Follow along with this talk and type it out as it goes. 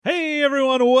morning,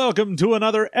 everyone. Welcome to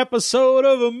another episode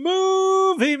of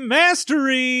Movie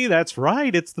Mastery. That's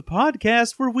right. It's the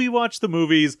podcast where we watch the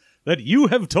movies that you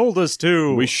have told us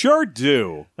to. We sure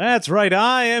do. That's right.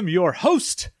 I am your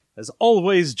host, as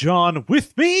always, John.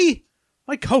 With me,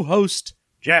 my co-host,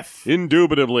 Jeff.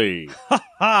 Indubitably.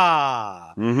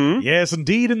 Ha! Yes,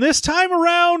 indeed. And this time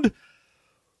around,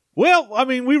 well, I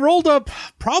mean, we rolled up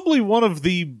probably one of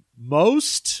the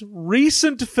most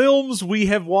recent films we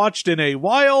have watched in a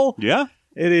while. Yeah?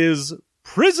 It is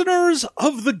Prisoners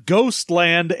of the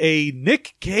Ghostland, a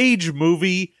Nick Cage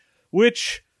movie,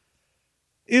 which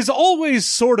is always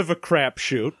sort of a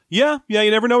crapshoot. Yeah, you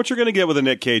never know what you're going to get with a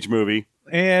Nick Cage movie.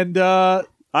 And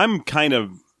I'm kind of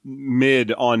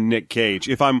mid on Nick Cage.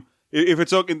 If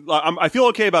it's okay, I feel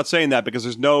okay about saying that because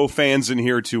there's no fans in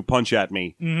here to punch at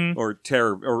me or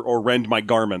tear or rend my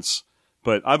garments.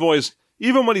 But I've always,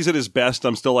 even when he's at his best,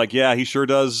 I'm still like, yeah, he sure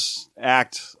does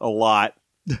act a lot.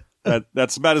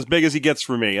 That's about as big as he gets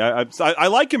for me. I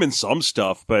like him in some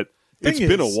stuff, but it's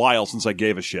been a while since I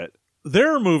gave a shit.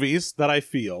 There are movies that I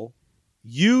feel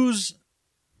use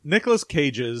Nicolas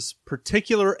Cage's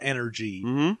particular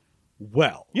energy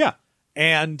well. Yeah.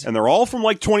 And they're all from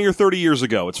like 20 or 30 years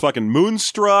ago. It's fucking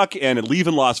Moonstruck and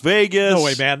Leaving Las Vegas. No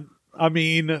way, man. I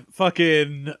mean,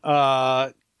 fucking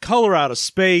Color Out of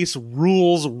Space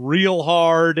rules real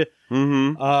hard.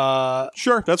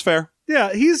 Sure, that's fair.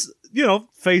 Yeah, he's,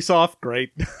 Face Off,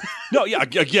 great. No, yeah,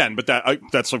 again, but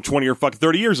that's like 20 or fucking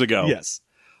 30 years ago. Yes.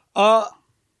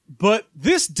 But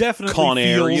this definitely Con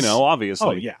feels... Air, obviously.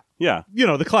 Oh, yeah. Yeah.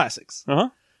 The classics. Uh-huh.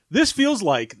 This feels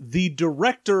like the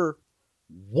director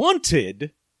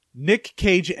wanted Nick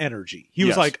Cage energy. He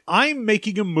was like, I'm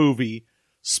making a movie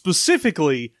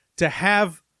specifically to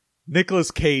have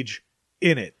Nicolas Cage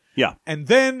in it. Yeah. And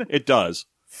then it does.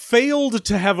 Failed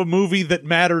to have a movie that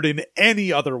mattered in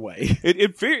any other way.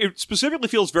 It specifically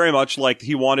feels very much like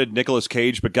he wanted Nicolas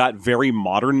Cage, but got very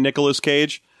modern Nicolas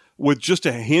Cage with just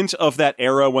a hint of that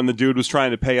era when the dude was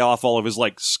trying to pay off all of his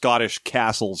like Scottish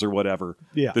castles or whatever.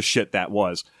 Yeah. The shit that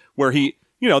was. Where he,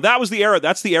 that was the era.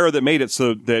 That's the era that made it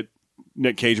so that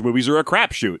Nick Cage movies are a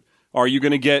crapshoot. Are you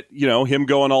going to get, him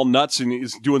going all nuts and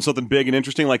he's doing something big and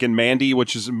interesting like in Mandy,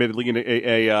 which is admittedly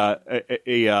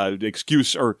a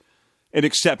excuse or an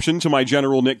exception to my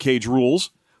general Nick Cage rules?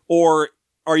 Or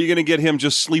are you going to get him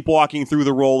just sleepwalking through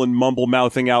the role and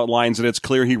mumble-mouthing out lines that it's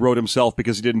clear he wrote himself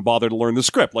because he didn't bother to learn the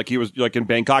script, like he was like in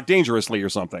Bangkok Dangerously or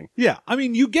something? Yeah. I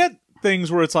mean, you get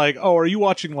things where it's like, oh, are you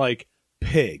watching like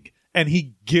Pig? And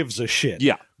he gives a shit.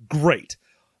 Yeah. Great.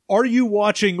 Are you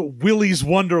watching Willy's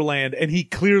Wonderland and he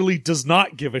clearly does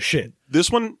not give a shit? This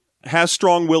one has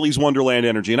strong Willy's Wonderland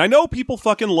energy. And I know people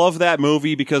fucking love that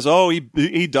movie because,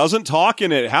 he doesn't talk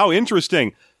in it. How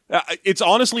interesting. It's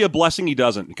honestly a blessing he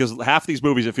doesn't, because half these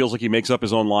movies it feels like he makes up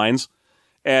his own lines.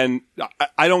 And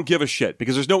I don't give a shit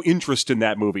because there's no interest in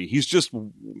that movie. He's just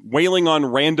wailing on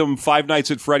random Five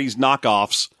Nights at Freddy's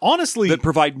knockoffs. Honestly, that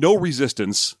provide no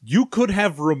resistance. You could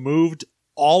have removed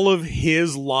all of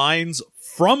his lines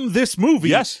from this movie.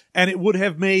 Yes. And it would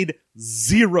have made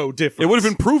zero difference. It would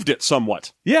have improved it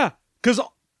somewhat. Yeah. Because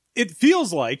it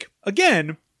feels like,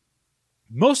 again,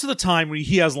 most of the time when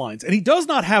he has lines, and he does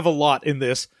not have a lot in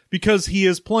this because he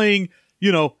is playing,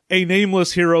 a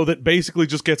nameless hero that basically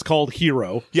just gets called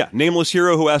Hero. Yeah, nameless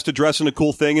hero who has to dress in a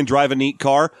cool thing and drive a neat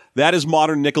car. That is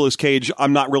modern Nicolas Cage.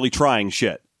 I'm not really trying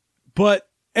shit. But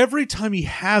every time he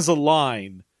has a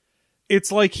line,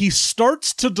 it's like he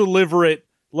starts to deliver it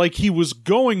like he was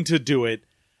going to do it,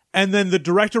 and then the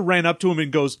director ran up to him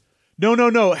and goes,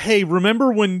 no, hey,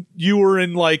 remember when you were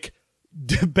in, like,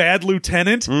 Bad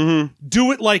Lieutenant?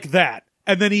 Do it like that.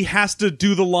 And then he has to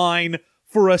do the line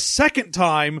for a second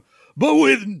time, but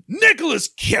with Nicolas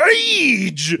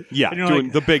Cage! Yeah, doing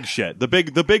like, the big shit. The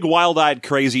big wild-eyed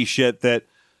crazy shit that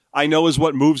I know is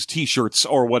what moves t-shirts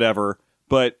or whatever,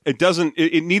 but it doesn't,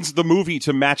 it needs the movie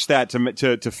to match that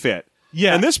to fit.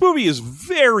 Yeah. And this movie is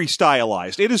very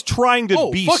stylized. It is trying to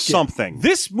be something. Yeah.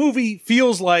 This movie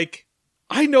feels like,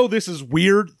 I know this is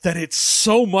weird that it's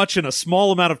so much in a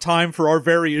small amount of time for our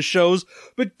various shows,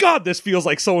 but God, this feels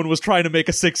like someone was trying to make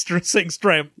a six-string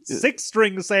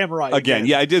samurai. Again,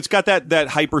 yeah, it's got that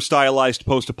hyper-stylized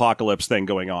post-apocalypse thing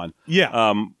going on.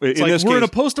 Yeah. It's like we're in a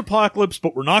post-apocalypse,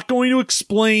 but we're not going to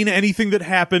explain anything that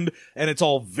happened, and it's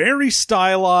all very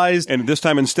stylized. And this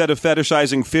time, instead of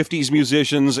fetishizing 50s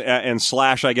musicians and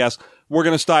Slash, I guess, we're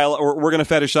going to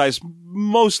fetishize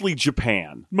mostly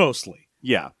Japan. Mostly.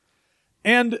 Yeah.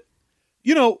 And,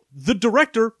 the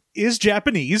director is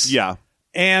Japanese. Yeah.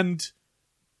 And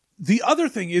the other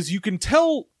thing is you can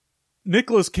tell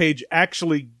Nicolas Cage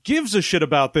actually gives a shit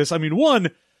about this. I mean,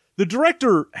 one, the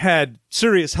director had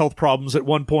serious health problems at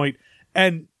one point,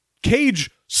 And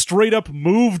Cage straight up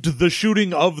moved the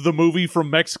shooting of the movie from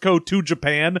Mexico to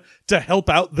Japan to help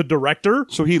out the director.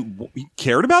 So he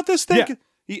cared about this thing?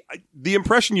 Yeah. The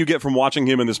impression you get from watching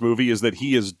him in this movie is that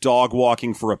he is dog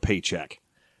walking for a paycheck.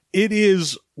 It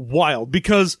is wild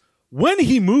because when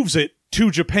he moves it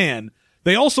to Japan,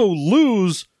 they also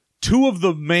lose two of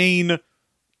the main,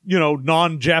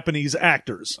 non-Japanese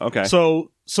actors. Okay.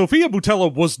 So Sofia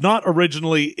Boutella was not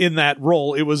originally in that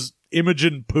role. It was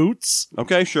Imogen Poots.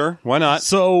 Okay, sure. Why not?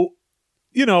 So,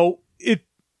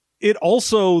 it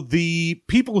also, the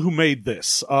people who made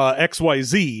this,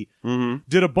 XYZ,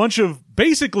 did a bunch of,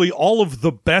 basically all of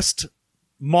the best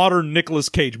modern Nicolas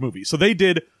Cage movies. So they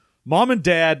did Mom and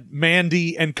Dad,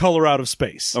 Mandy, and Color Out of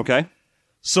Space. Okay.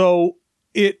 So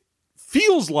it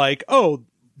feels like,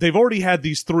 they've already had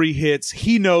these 3 hits.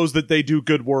 He knows that they do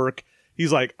good work.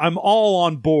 He's like, I'm all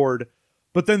on board.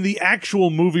 But then the actual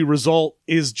movie result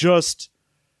is just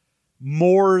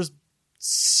more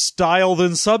style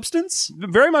than substance.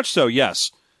 Very much so,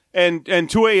 yes. And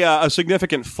to a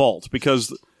significant fault,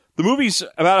 because the movie's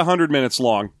about 100 minutes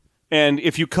long. And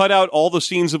if you cut out all the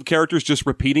scenes of characters just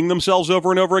repeating themselves over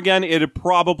and over again, it'd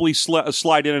probably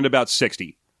slide in at about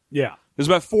 60. Yeah. There's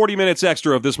about 40 minutes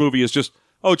extra of this movie is just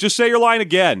say your line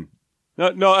again.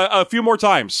 No, a few more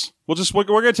times. We're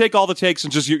going to take all the takes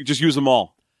and just use them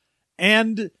all.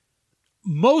 And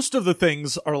most of the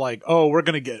things are like, we're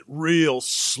going to get real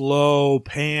slow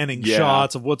panning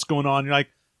shots of what's going on. You're like,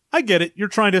 I get it. You're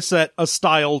trying to set a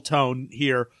style tone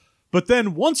here. But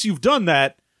then once you've done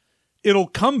that, it'll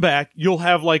come back. You'll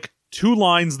have like 2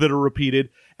 lines that are repeated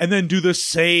and then do the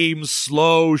same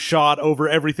slow shot over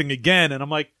everything again. And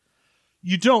I'm like,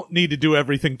 you don't need to do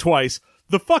everything twice.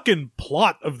 The fucking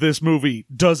plot of this movie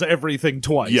does everything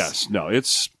twice. Yes. No,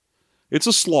 it's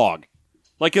a slog.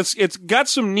 Like, it's got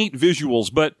some neat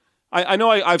visuals, but I know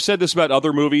I've said this about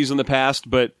other movies in the past,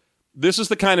 but this is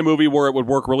the kind of movie where it would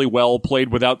work really well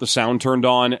played without the sound turned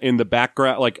on in the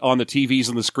background, like on the TVs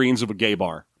and the screens of a gay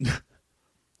bar.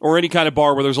 Or any kind of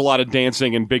bar where there's a lot of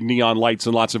dancing and big neon lights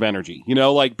and lots of energy.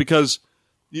 Because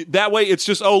that way it's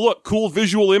just, look, cool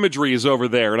visual imagery is over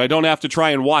there, and I don't have to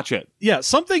try and watch it. Yeah,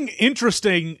 something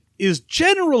interesting is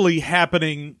generally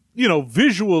happening,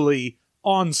 visually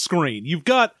on screen. You've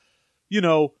got,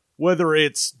 whether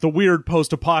it's the weird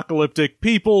post-apocalyptic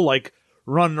people, like,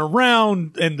 running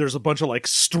around, and there's a bunch of, like,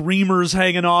 streamers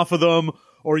hanging off of them,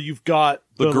 or you've got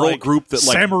the girl group that,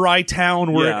 like, Samurai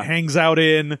Town where it hangs out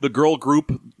in. The girl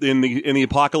group in the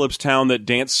apocalypse town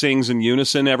that sings in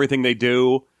unison, everything they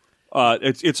do.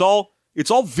 It's all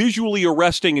visually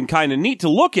arresting and kind of neat to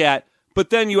look at,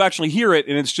 but then you actually hear it,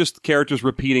 and it's just characters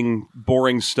repeating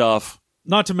boring stuff.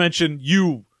 Not to mention,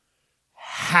 you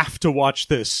have to watch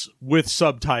this with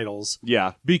subtitles.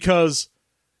 Yeah. Because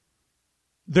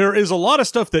there is a lot of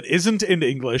stuff that isn't in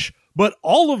English, but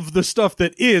all of the stuff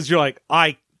that is, you're like,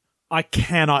 I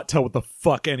cannot tell what the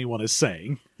fuck anyone is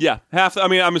saying. Yeah.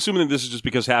 I'm assuming that this is just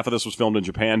because half of this was filmed in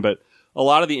Japan, but a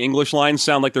lot of the English lines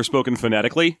sound like they're spoken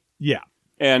phonetically. Yeah.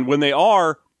 And when they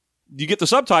are, you get the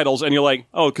subtitles and you're like,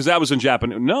 because that was in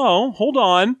Japanese. No, hold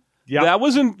on. Yeah. That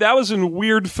was in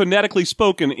weird phonetically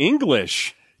spoken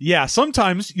English. Yeah,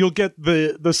 sometimes you'll get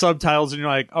the subtitles and you're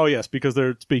like, oh yes, because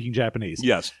they're speaking Japanese.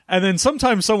 Yes. And then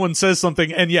sometimes someone says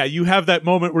something and you have that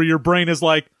moment where your brain is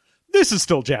like, this is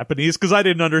still Japanese because I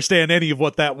didn't understand any of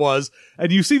what that was.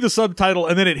 And you see the subtitle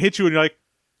and then it hits you and you're like,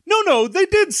 no, they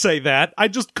did say that. I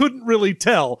just couldn't really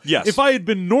tell. Yes. If I had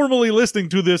been normally listening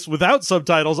to this without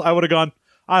subtitles, I would have gone,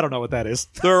 I don't know what that is.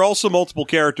 There are also multiple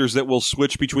characters that will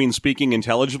switch between speaking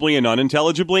intelligibly and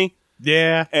unintelligibly.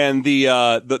 Yeah. And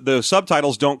the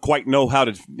subtitles don't quite know how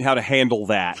to handle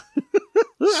that.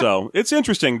 So it's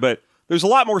interesting, but there's a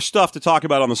lot more stuff to talk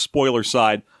about on the spoiler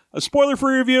side. A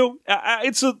spoiler-free review,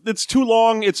 it's too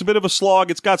long. It's a bit of a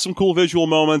slog. It's got some cool visual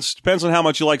moments. Depends on how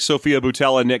much you like Sofia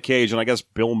Boutella and Nick Cage, and I guess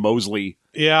Bill Moseley.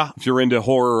 Yeah. If you're into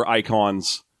horror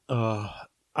icons.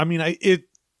 It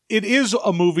is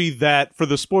a movie that, for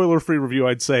the spoiler-free review,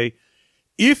 I'd say,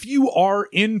 if you are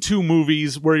into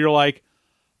movies where you're like,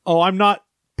 I'm not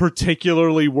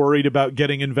particularly worried about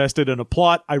getting invested in a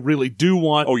plot. I really do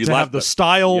want to have the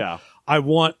style. Yeah. I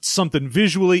want something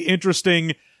visually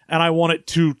interesting, and I want it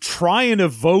to try and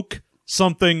evoke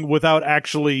something without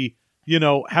actually,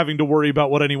 having to worry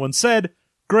about what anyone said.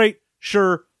 Great,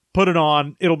 sure, put it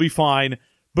on. It'll be fine.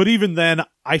 But even then,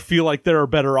 I feel like there are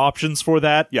better options for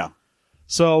that. Yeah.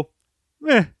 So,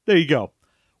 there you go.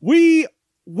 We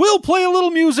will play a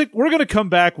little music. We're going to come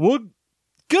back. We'll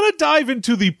gonna dive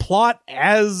into the plot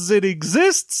as it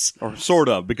exists. Or sort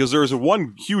of, because there's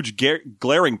one huge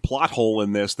glaring plot hole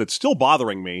in this that's still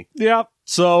bothering me. Yeah,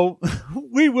 so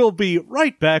we will be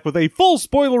right back with a full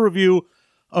spoiler review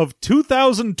of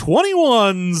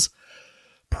 2021's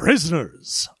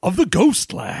Prisoners of the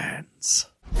Ghostlands.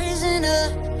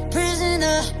 Prisoner,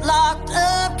 locked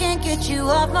up, can't get you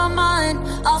off my mind,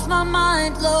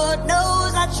 Lord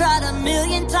knows I tried a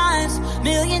million times,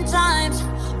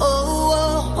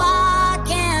 oh, why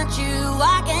can't you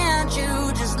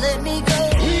just let me go?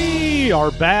 We are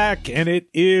back, and it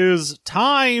is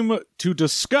time to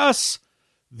discuss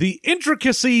the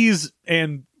intricacies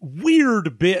and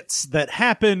weird bits that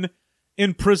happen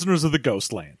in Prisoners of the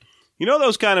Ghostland. You know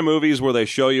those kind of movies where they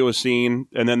show you a scene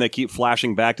and then they keep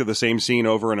flashing back to the same scene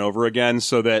over and over again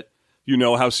so that you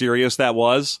know how serious that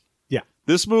was? Yeah.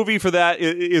 This movie, for that,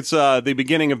 it's the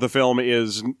beginning of the film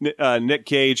is Nick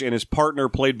Cage and his partner,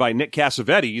 played by Nick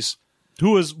Cassavetes.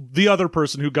 Who is the other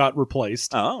person who got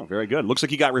replaced. Oh, very good. Looks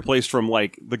like he got replaced from,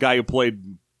 like, the guy who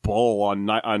played Bull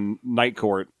on Night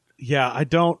Court. Yeah, I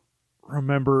don't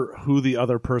remember who the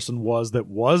other person was that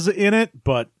was in it,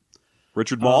 but...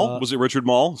 Richard Mall? Was it Richard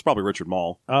Mall? It's probably Richard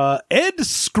Mall. Ed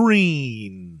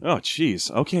Skrein. Oh,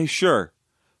 jeez. Okay, sure.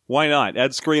 Why not?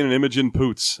 Ed Skrein and Imogen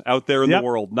Poots out there in the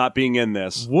world not being in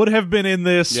this. Would have been in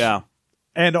this. Yeah.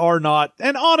 And are not.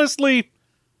 And honestly,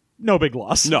 no big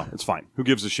loss. No, it's fine. Who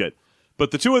gives a shit?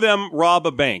 But the two of them rob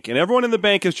a bank, and everyone in the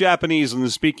bank is Japanese and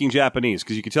is speaking Japanese,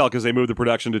 because you can tell because they moved the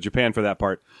production to Japan for that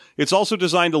part. It's also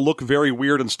designed to look very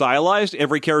weird and stylized.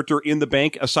 Every character in the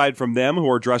bank, aside from them, who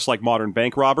are dressed like modern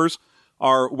bank robbers,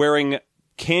 are wearing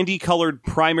candy-colored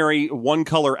primary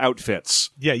one-color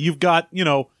outfits. Yeah, you've got,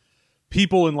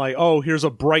 people in like, oh, here's a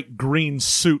bright green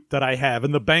suit that I have,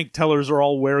 and the bank tellers are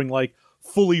all wearing like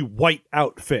fully white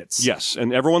outfits. Yes,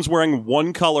 and everyone's wearing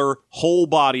one color, whole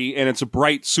body, and it's a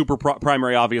bright, super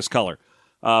primary obvious color.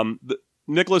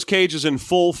 Nicolas Cage is in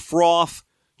full froth,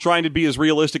 trying to be as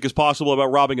realistic as possible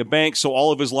about robbing a bank, so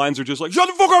all of his lines are just like, shut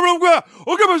the fuck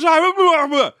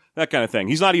up, that kind of thing.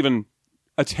 He's not even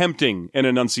attempting an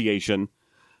enunciation.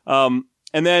 And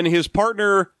then his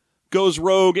partner goes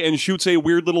rogue and shoots a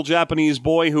weird little Japanese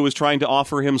boy who is trying to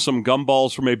offer him some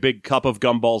gumballs from a big cup of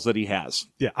gumballs that he has.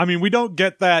 Yeah, I mean, we don't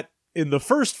get that in the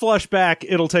first flashback.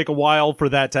 It'll take a while for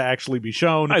that to actually be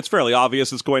shown. It's fairly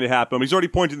obvious it's going to happen. He's already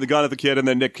pointing the gun at the kid, and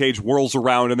then Nick Cage whirls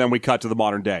around, and then we cut to the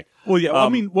modern day. Well, yeah, I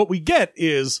mean, what we get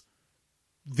is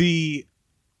the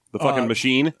fucking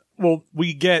machine. Well,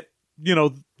 we get,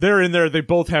 they're in there, they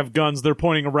both have guns, they're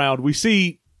pointing around. We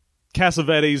see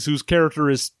Cassavetes, whose character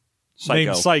is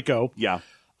named Psycho. Yeah.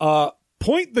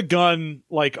 Point the gun,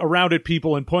 like, around at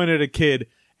people and point at a kid,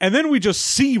 and then we just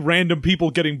see random people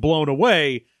getting blown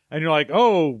away, and you're like,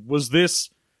 oh, was this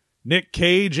Nick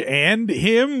Cage and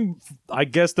him? I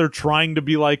guess they're trying to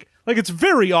be like, it's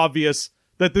very obvious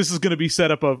that this is going to be set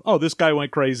up of, oh, this guy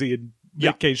went crazy and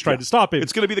Nick Cage tried to stop him.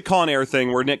 It's going to be the Con Air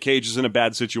thing where Nick Cage is in a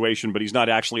bad situation, but he's not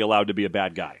actually allowed to be a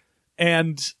bad guy.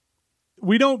 And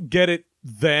we don't get it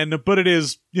then, but it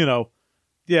is,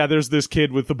 there's this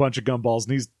kid with a bunch of gumballs,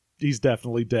 and he's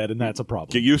definitely dead, and that's a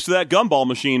problem. Get used to that gumball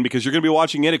machine, because you're going to be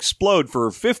watching it explode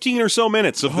for 15 or so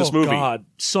minutes of this movie. Oh, God,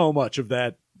 so much of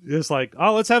that. It's like,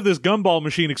 oh, let's have this gumball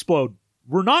machine explode.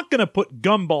 We're not going to put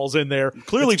gumballs in there.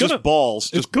 Clearly just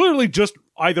balls. It's clearly just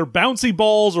either bouncy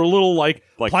balls or little, like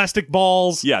plastic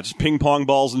balls. Yeah, just ping pong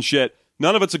balls and shit.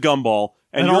 None of it's a gumball.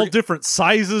 And all different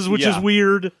sizes, which is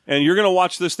weird. And you're going to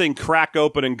watch this thing crack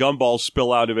open and gumballs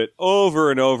spill out of it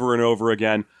over and over and over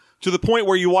again, to the point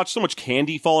where you watch so much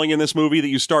candy falling in this movie that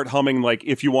you start humming, like,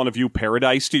 If You Want to View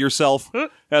Paradise to yourself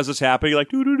as it's happening. You're like,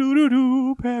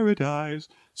 do-do-do-do-do, paradise,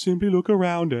 simply look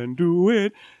around and do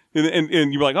it.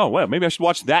 And you're like, oh, well, maybe I should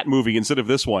watch that movie instead of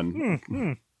this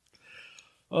one.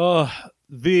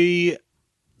 The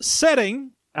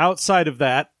setting outside of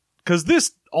that, because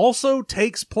this also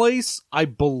takes place, I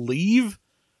believe,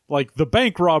 like the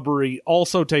bank robbery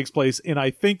also takes place in,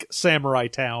 I think, Samurai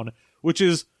Town, which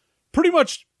is pretty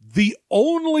much the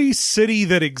only city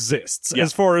that exists,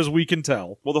 as far as we can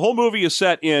tell. Well, the whole movie is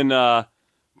set in,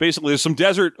 basically, there's some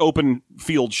desert open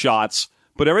field shots,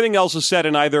 but everything else is set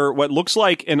in either what looks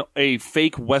like a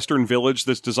fake Western village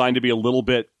that's designed to be a little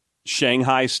bit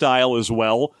Shanghai style as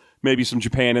well, maybe some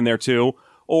Japan in there too,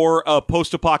 or a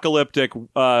post-apocalyptic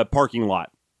parking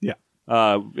lot.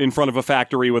 Yeah. In front of a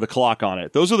factory with a clock on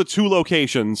it. Those are the two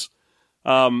locations.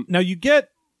 Now you get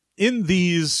in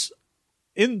these,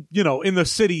 in the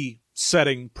city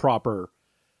setting proper.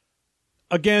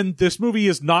 Again, this movie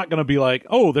is not going to be like,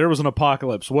 oh, there was an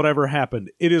apocalypse, whatever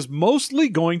happened. It is mostly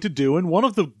going to do, and one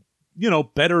of the,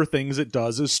 better things it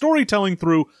does is storytelling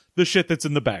through the shit that's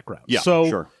in the background. Yeah, so,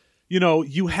 sure.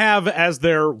 You have, as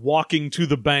they're walking to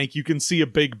the bank, you can see a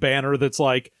big banner that's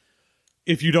like,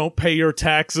 if you don't pay your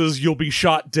taxes, you'll be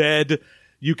shot dead.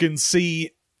 You can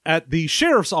see at the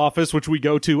sheriff's office, which we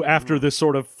go to after this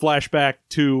sort of flashback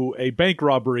to a bank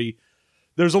robbery,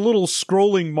 there's a little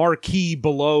scrolling marquee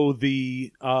below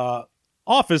the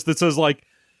office that says, like,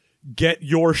 get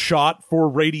your shot for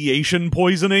radiation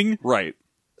poisoning. Right.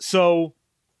 So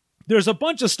there's a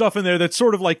bunch of stuff in there that's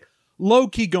sort of like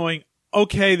low-key going,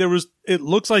 okay, it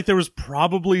looks like there was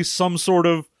probably some sort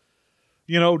of,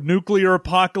 nuclear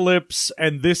apocalypse,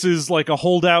 and this is like a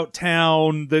holdout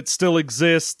town that still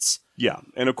exists. Yeah,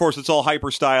 and of course it's all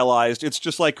hyper-stylized. It's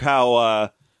just like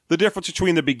how the difference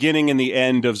between the beginning and the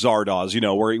end of Zardoz,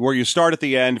 where you start at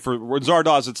the end. For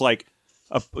Zardoz, it's like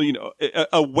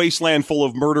a wasteland full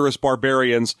of murderous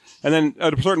barbarians, and then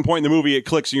at a certain point in the movie it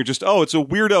clicks and you're just, it's a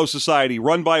weirdo society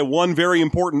run by one very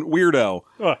important weirdo.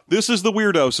 This is the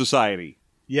weirdo society.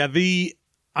 Yeah, the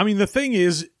thing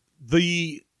is,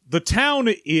 the town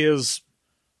is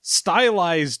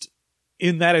stylized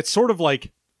in that it's sort of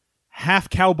like half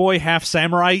cowboy, half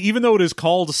samurai, even though it is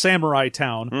called Samurai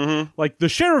Town. Mm-hmm. Like, the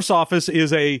sheriff's office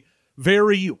is a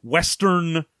very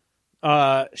Western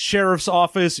sheriff's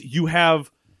office. You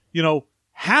have,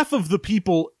 half of the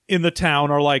people in the town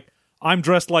are like, I'm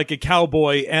dressed like a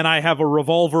cowboy and I have a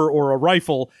revolver or a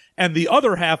rifle, and the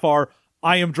other half are,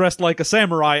 I am dressed like a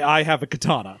samurai, I have a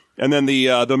katana. And then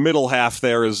the middle half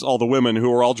there is all the women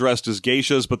who are all dressed as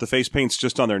geishas, but the face paint's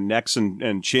just on their necks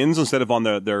and chins instead of on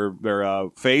their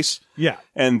face. Yeah.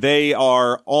 And they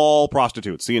are all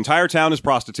prostitutes. The entire town is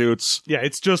prostitutes. Yeah,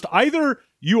 it's just either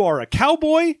you are a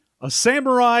cowboy, a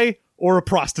samurai, or a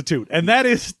prostitute. And that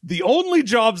is the only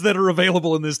jobs that are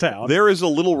available in this town. There is a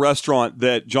little restaurant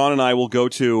that John and I will go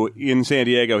to in San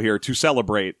Diego here to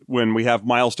celebrate when we have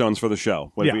milestones for the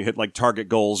show. When we hit like target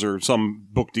goals or some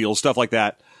book deals, stuff like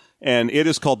that. And it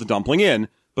is called the Dumpling Inn.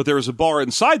 But there is a bar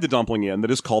inside the Dumpling Inn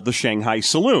that is called the Shanghai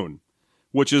Saloon,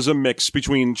 which is a mix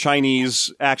between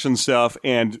Chinese action stuff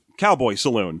and cowboy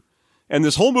saloon. And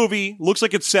this whole movie looks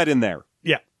like it's set in there.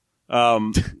 Yeah.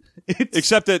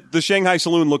 Except that the Shanghai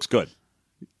Saloon looks good.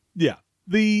 Yeah.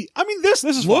 This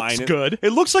is looks fine. good.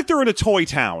 It looks like they're in a toy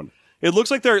town. It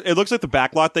looks like the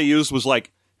backlot they used was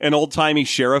like an old-timey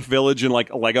sheriff village in like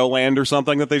Legoland or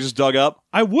something that they just dug up.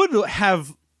 I would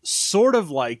have sort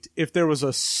of liked if there was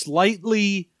a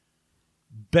slightly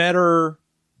better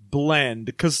blend,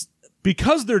 because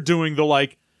they're doing the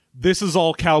like, this is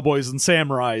all cowboys and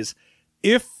samurais.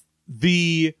 If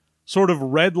the sort of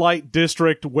red light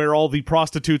district where all the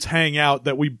prostitutes hang out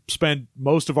that we spend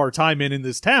most of our time in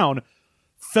this town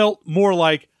felt more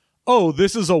like, oh,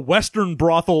 this is a Western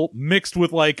brothel mixed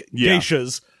with like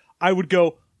geishas, I would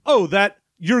go, oh, that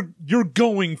you're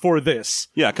going for this.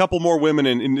 Yeah, a couple more women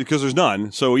in because there's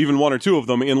none, so even one or two of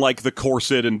them in like the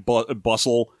corset and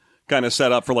bustle kind of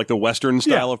set up for like the Western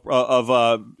style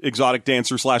of exotic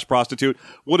dancer / prostitute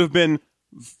would have been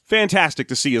fantastic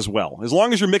to see as well, as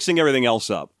long as you're mixing everything else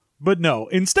up. But no,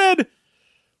 instead,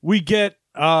 we get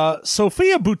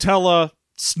Sophia Boutella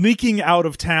sneaking out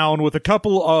of town with a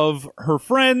couple of her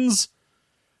friends.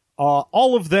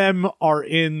 All of them are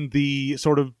in the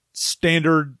sort of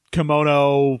standard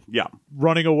kimono,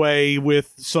 running away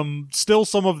with some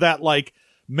of that like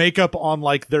makeup on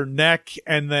like their neck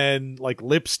and then like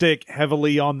lipstick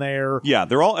heavily on there. Yeah,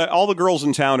 they're all the girls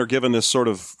in town are given this sort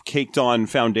of caked on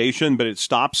foundation, but it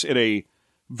stops at a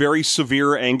very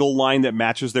severe angle line that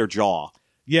matches their jaw.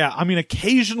 Yeah,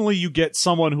 occasionally you get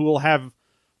someone who will have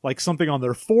like something on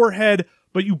their forehead,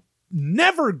 but you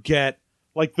never get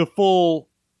like the full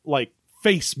like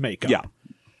face makeup. Yeah.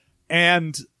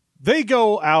 And they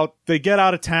get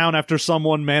out of town after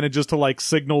someone manages to like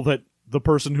signal that the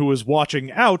person who is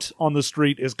watching out on the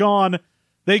street is gone.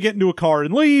 They get into a car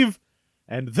and leave,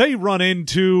 and they run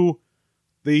into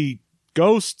the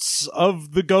ghosts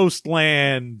of the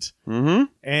Ghostland.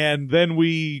 Mm-hmm. And then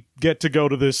we get to go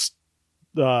to this,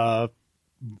 the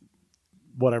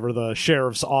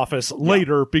sheriff's office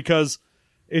later, because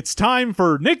it's time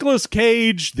for Nicolas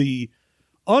Cage, the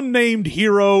unnamed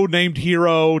hero named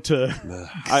hero, to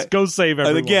go save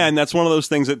everyone. And again, that's one of those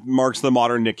things that marks the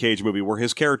modern Nick Cage movie, where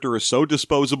his character is so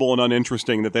disposable and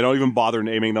uninteresting that they don't even bother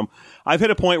naming them. I've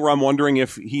hit a point where I'm wondering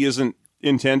if he isn't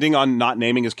intending on not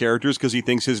naming his characters because he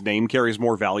thinks his name carries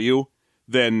more value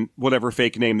than whatever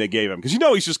fake name they gave him. Because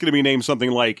he's just going to be named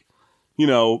something like, Jake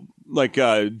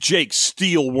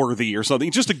Steelworthy or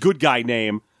something. Just a good guy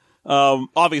name.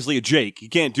 Obviously a Jake. You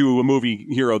can't do a movie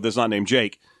hero that's not named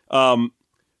Jake. And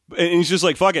he's just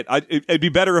like, fuck it. It'd be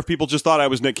better if people just thought I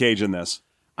was Nick Cage in this.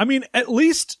 At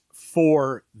least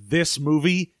for this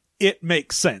movie, it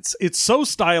makes sense. It's so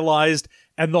stylized,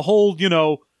 and the whole,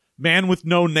 man with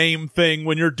no name thing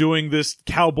when you're doing this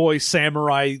cowboy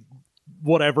samurai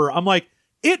whatever, I'm like,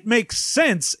 it makes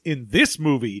sense in this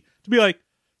movie to be like,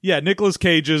 yeah, Nicolas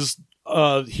Cage is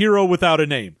a hero without a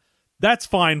name. That's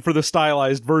fine for the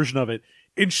stylized version of it.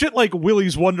 In shit like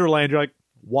Willy's Wonderland, you're like,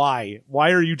 why?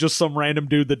 Why are you just some random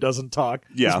dude that doesn't talk?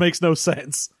 Yeah. This makes no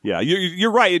sense. Yeah,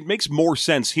 you're right. It makes more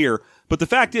sense here. But the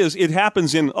fact is, it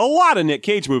happens in a lot of Nick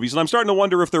Cage movies, and I'm starting to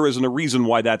wonder if there isn't a reason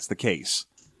why that's the case.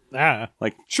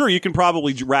 Like, sure, you can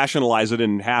probably rationalize it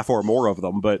in half or more of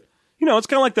them, but, it's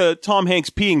kind of like the Tom Hanks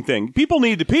peeing thing. People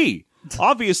need to pee.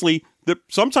 Obviously,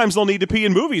 sometimes they'll need to pee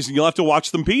in movies, and you'll have to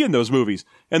watch them pee in those movies.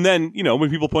 And then, when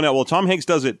people point out, well, Tom Hanks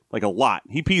does it, like, a lot.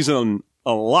 He pees in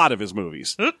a lot of his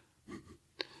movies.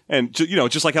 And,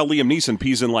 just like how Liam Neeson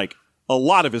pees in, like, a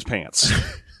lot of his pants.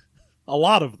 A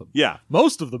lot of them. Yeah.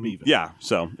 Most of them, even. Yeah.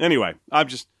 So, anyway,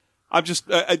 this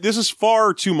is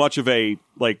far too much of a,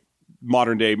 like,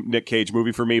 modern day Nick Cage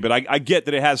movie for me, but I get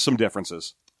that it has some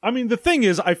differences. I mean, the thing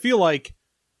is, I feel like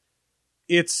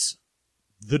it's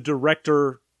the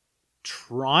director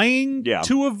trying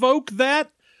to evoke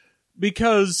that,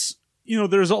 because,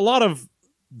 there's a lot of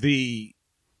the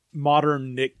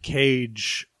modern Nick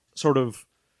Cage sort of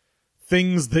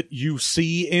things that you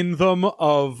see in them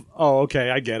of, oh,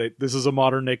 okay, I get it. This is a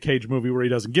modern Nick Cage movie where he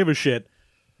doesn't give a shit.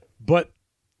 But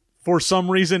for some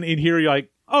reason in here, you're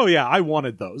like, oh yeah, I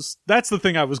wanted those. That's the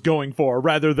thing I was going for,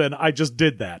 rather than I just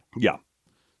did that. Yeah.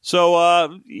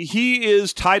 So he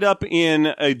is tied up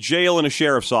in a jail in a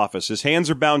sheriff's office. His hands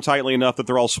are bound tightly enough that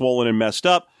they're all swollen and messed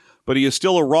up, but he is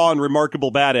still a raw and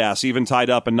remarkable badass, even tied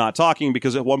up and not talking,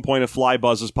 because at one point a fly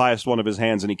buzzes past one of his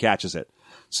hands and he catches it.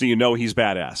 So he's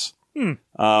badass.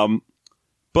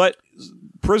 But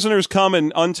prisoners come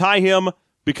and untie him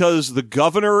because the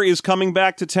governor is coming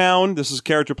back to town. This is a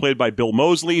character played by Bill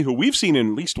Moseley, who we've seen in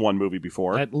at least one movie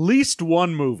before. At least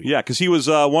one movie. Yeah, because he was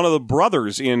one of the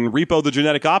brothers in Repo the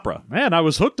Genetic Opera. Man, I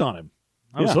was hooked on him.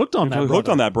 I was hooked on that brother. Hooked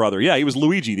on that brother. Yeah, he was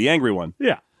Luigi, the angry one.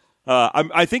 Yeah.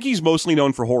 I think he's mostly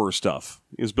known for horror stuff,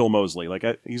 is Bill Moseley. Like,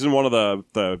 he's in one of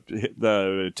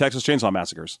the Texas Chainsaw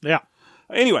Massacres. Yeah.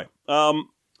 Anyway,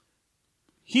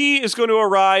 he is going to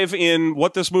arrive in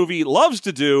what this movie loves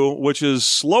to do, which is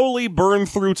slowly burn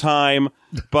through time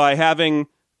by having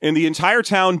in the entire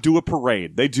town do a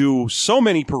parade. They do so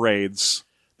many parades.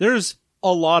 There's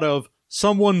a lot of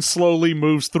someone slowly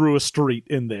moves through a street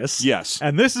in this. Yes.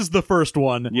 And this is the first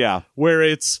one. Yeah. Where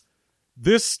it's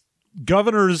this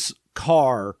governor's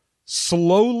car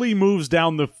slowly moves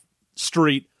down the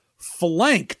street,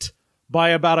 flanked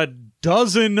by about a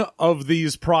dozen of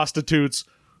these prostitutes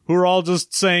who are all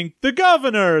just saying, the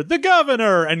governor, and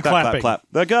clap, clapping. Clap, clap.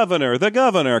 The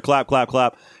governor, clap, clap,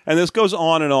 clap. And this goes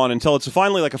on and on until it's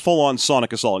finally like a full-on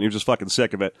sonic assault, and you're just fucking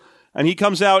sick of it. And he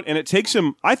comes out, and it takes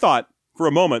him, I thought, for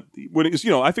a moment, when it was,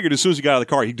 I figured as soon as he got out of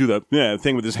the car, he'd do the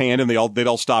thing with his hand, and they'd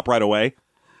all stop right away.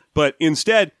 But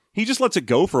instead, he just lets it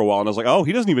go for a while, and I was like, oh,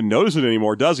 he doesn't even notice it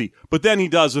anymore, does he? But then he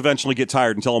does eventually get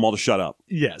tired and tell them all to shut up.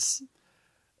 Yes.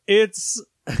 It's...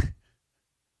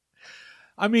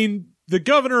 I mean... The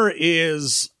governor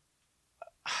is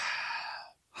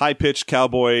high-pitched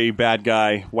cowboy bad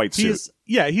guy, white suit.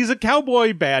 He's a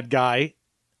cowboy bad guy,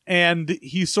 and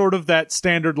he's sort of that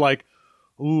standard like,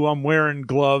 ooh, I'm wearing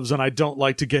gloves and I don't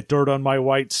like to get dirt on my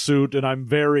white suit and I'm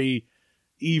very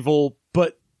evil,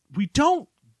 but we don't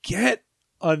get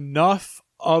enough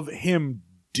of him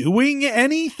doing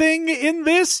anything in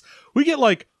this. We get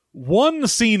like one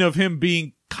scene of him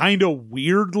being kind of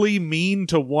weirdly mean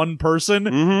to one person,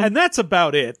 and that's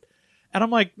about it. And I'm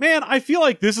like, man, I feel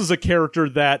like this is a character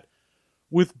that,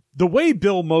 with the way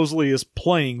Bill Moseley is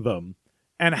playing them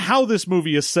and how this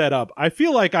movie is set up, I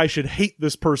feel like I should hate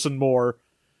this person more.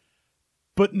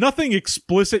 But nothing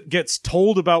explicit gets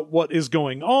told about what is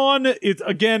going on. It's,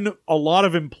 again, a lot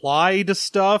of implied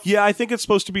stuff. Yeah, I think it's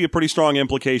supposed to be a pretty strong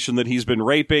implication that he's been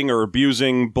raping or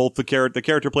abusing both the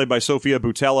character played by Sophia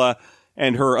Boutella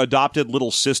and her adopted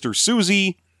little sister,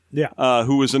 Susie,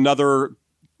 who is another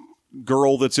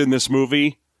girl that's in this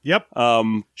movie. Yep.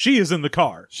 She is in the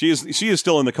car. She is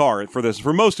still in the car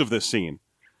for most of this scene.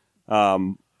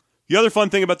 The other fun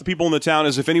thing about the people in the town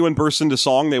is if anyone bursts into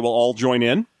song, they will all join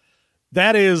in.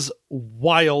 That is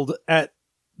wild. At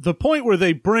the point where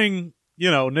they bring,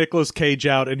 Nicolas Cage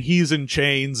out and he's in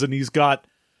chains and he's got,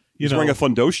 he's wearing a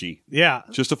fundoshi. Yeah.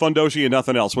 Just a fundoshi and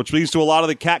nothing else, which leads to a lot of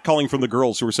the catcalling from the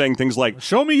girls who were saying things like,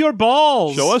 show me your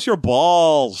balls. Show us your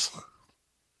balls.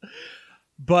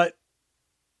 But,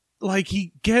 like,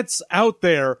 he gets out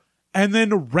there and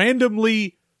then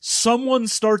randomly someone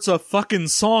starts a fucking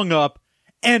song up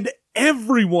and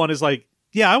everyone is like,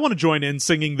 yeah, I want to join in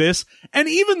singing this. And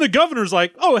even the governor's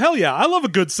like, oh, hell yeah, I love a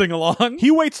good sing-along. He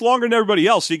waits longer than everybody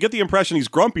else, so you get the impression he's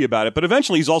grumpy about it, but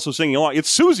eventually he's also singing along. It's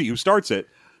Susie who starts it.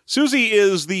 Susie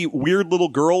is the weird little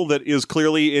girl that is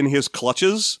clearly in his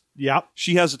clutches. Yep.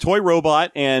 She has a toy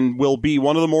robot and will be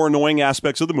one of the more annoying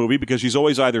aspects of the movie because she's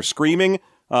always either screaming,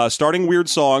 starting weird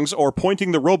songs, or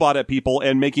pointing the robot at people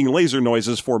and making laser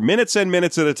noises for minutes and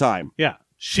minutes at a time. Yeah.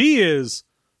 She is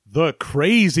the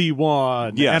crazy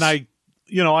one. Yes.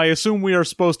 And I assume we are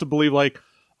supposed to believe, like,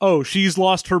 oh, she's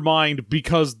lost her mind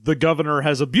because the governor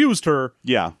has abused her.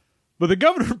 Yeah. But the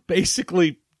governor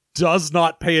basically does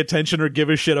not pay attention or give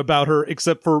a shit about her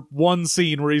except for one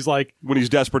scene where he's like... When he's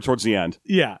desperate towards the end.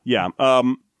 Yeah. Yeah.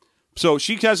 So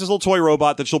she has this little toy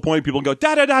robot that she'll point at people and go,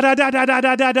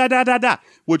 da-da-da-da-da-da-da-da-da-da-da-da,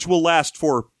 which will last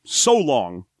for so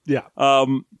long. Yeah.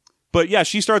 But yeah,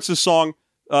 she starts this song.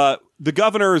 The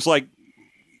governor is like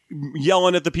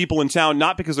yelling at the people in town,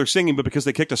 not because they're singing, but because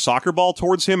they kicked a soccer ball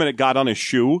towards him and it got on his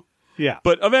shoe. Yeah.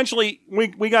 But eventually,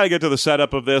 we got to get to the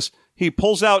setup of this. He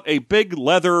pulls out a big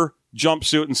leather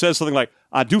jumpsuit and says something like,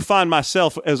 I do find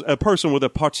myself as a person with a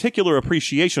particular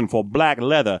appreciation for black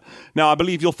leather. Now, I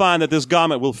believe you'll find that this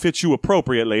garment will fit you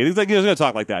appropriately. He's going to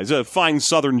talk like that. He's a fine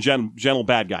southern gentle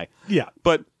bad guy. Yeah.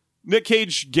 But Nick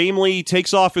Cage gamely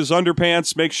takes off his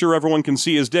underpants, makes sure everyone can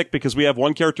see his dick, because we have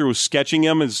one character who's sketching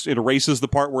him as it erases the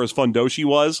part where his fundoshi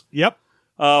was. Yep.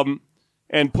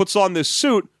 And puts on this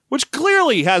suit, which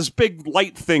clearly has big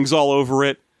light things all over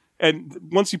it. And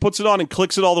once he puts it on and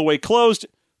clicks it all the way closed,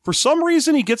 for some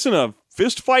reason he gets in a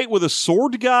fist fight with a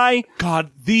sword guy. God,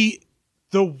 the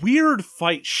weird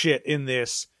fight shit in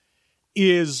this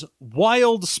is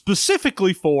wild,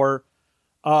 specifically for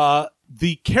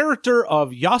the character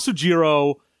of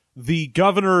Yasujiro, the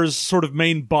governor's sort of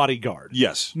main bodyguard.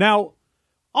 Yes. Now,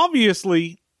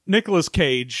 obviously, Nicolas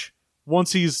Cage,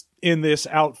 once he's in this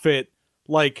outfit,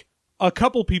 like, a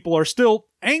couple people are still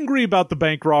angry about the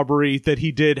bank robbery that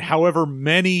he did however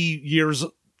many years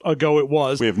ago it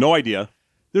was. We have no idea.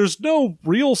 There's no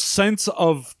real sense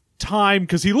of time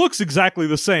because he looks exactly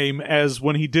the same as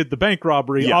when he did the bank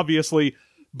robbery, obviously.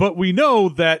 But we know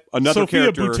that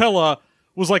Sophia Boutella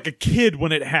was like a kid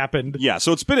when it happened. Yeah,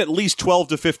 so it's been at least 12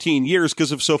 to 15 years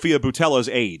because of Sophia Boutella's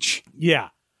age. Yeah.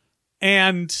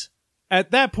 And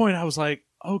at that point, I was like,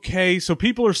 okay, so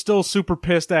people are still super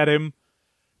pissed at him.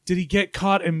 Did he get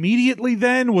caught immediately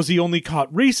then? Was he only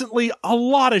caught recently? A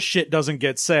lot of shit doesn't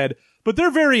get said, but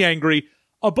they're very angry.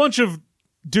 A bunch of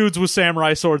dudes with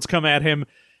samurai swords come at him,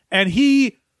 and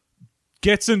he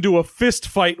gets into a fist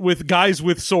fight with guys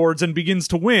with swords and begins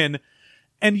to win.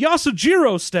 And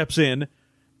Yasujiro steps in,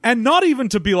 and not even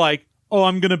to be like, oh,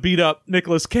 I'm gonna beat up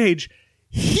Nicolas Cage,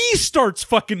 he starts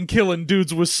fucking killing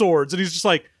dudes with swords, and he's just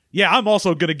like, yeah, I'm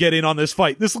also gonna get in on this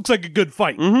fight. This looks like a good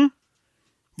fight. Mm-hmm.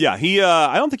 Yeah, he.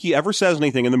 I don't think he ever says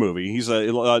anything in the movie. He's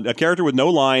a character with no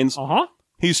lines. Uh-huh.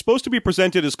 He's supposed to be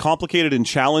presented as complicated and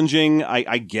challenging,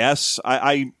 I guess.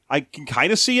 I can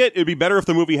kind of see it. It'd be better if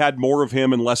the movie had more of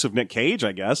him and less of Nick Cage,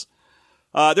 I guess.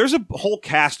 There's a whole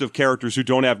cast of characters who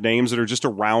don't have names that are just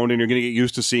around, and you're going to get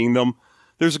used to seeing them.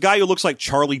 There's a guy who looks like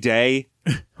Charlie Day,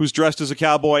 who's dressed as a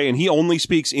cowboy, and he only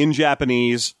speaks in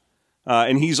Japanese.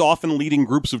 And he's often leading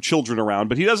groups of children around,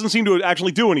 but he doesn't seem to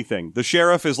actually do anything. The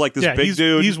sheriff is like this big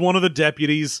dude. He's one of the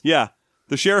deputies. Yeah.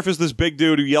 The sheriff is this big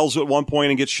dude who yells at one point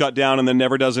and gets shut down and then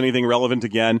never does anything relevant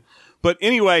again. But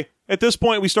anyway, at this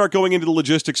point, we start going into the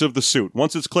logistics of the suit.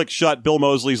 Once it's clicked shut, Bill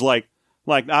Moseley's like,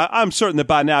 I'm certain that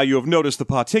by now you have noticed the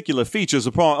particular features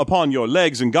upon your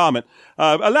legs and garment.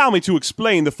 Allow me to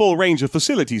explain the full range of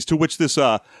facilities to which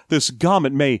this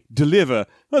garment may deliver.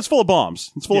 Well, it's full of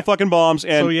bombs. It's full of fucking bombs.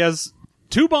 And so he has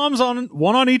 2 bombs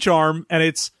one on each arm, and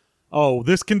it's,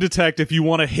 this can detect if you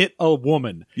want to hit a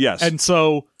woman. Yes. And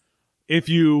so if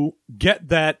you get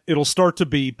that, it'll start to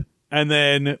beep, and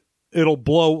then it'll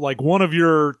blow, like one of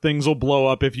your things will blow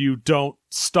up if you don't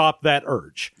stop that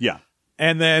urge. Yeah.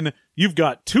 And then you've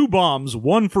got 2 bombs,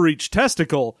 1 for each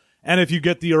testicle, and if you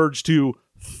get the urge to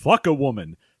fuck a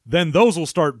woman, then those will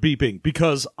start beeping,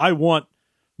 because I want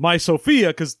my Sophia,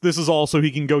 because this is all so he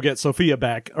can go get Sophia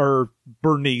back, or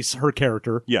Bernice, her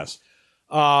character. Yes.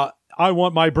 I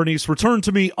want my Bernice returned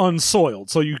to me unsoiled,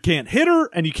 so you can't hit her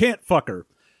and you can't fuck her.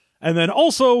 And then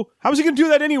also... How is he going to do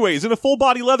that anyways, in a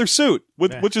full-body leather suit,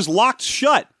 which is locked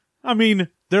shut? I mean,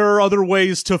 there are other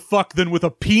ways to fuck than with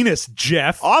a penis,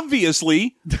 Jeff.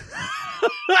 Obviously.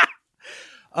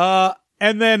 And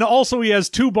then also he has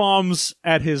 2 bombs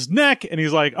at his neck, and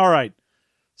he's like, all right,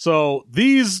 so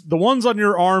the ones on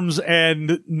your arms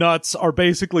and nuts are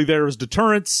basically there as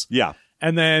deterrents. Yeah.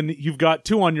 And then you've got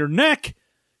 2 on your neck.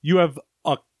 You have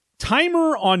a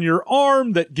timer on your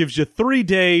arm that gives you 3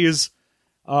 days.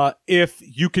 If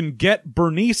you can get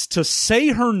Bernice to say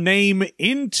her name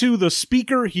into the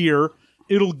speaker here,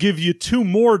 it'll give you 2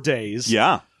 more days.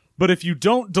 Yeah. But if you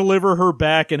don't deliver her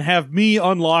back and have me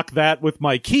unlock that with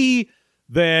my key,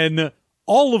 then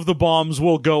all of the bombs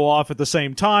will go off at the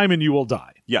same time and you will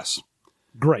die. Yes.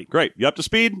 Great. You up to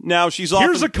speed? Now she's off.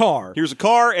 Here's a car. Here's a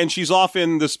car, and she's off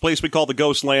in this place we call the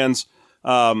Ghostlands.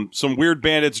 Some weird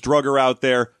bandits drug her out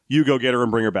there. You go get her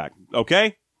and bring her back.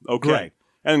 Okay? Okay. Great.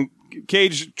 And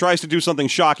Cage tries to do something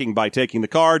shocking by taking the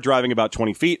car, driving about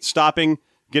 20 feet, stopping,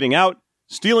 getting out,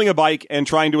 stealing a bike, and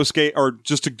trying to escape, or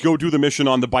just to go do the mission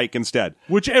on the bike instead.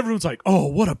 Which everyone's like, oh,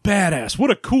 what a badass.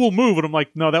 What a cool move. And I'm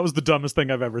like, no, that was the dumbest thing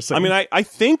I've ever seen. I mean, I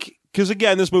think, because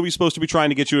again, this movie's supposed to be trying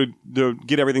to get you to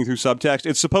get everything through subtext.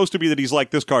 It's supposed to be that he's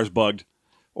like, this car's bugged,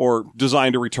 or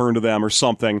designed to return to them, or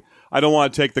something. I don't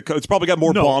want to take the... It's probably got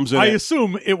more bombs in it. I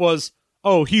assume it was,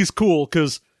 oh, he's cool,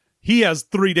 because he has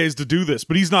 3 days to do this,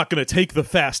 but he's not going to take the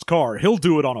fast car. He'll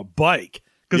do it on a bike,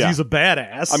 because he's a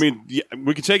badass. I mean, yeah,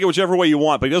 we can take it whichever way you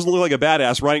want, but he doesn't look like a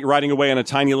badass riding away on a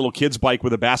tiny little kid's bike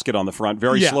with a basket on the front,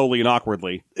 very slowly and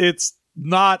awkwardly. It's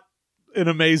not an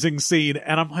amazing scene,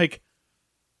 and I'm like,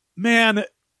 man,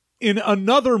 in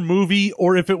another movie,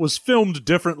 or if it was filmed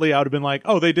differently, I would have been like,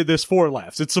 oh, they did this for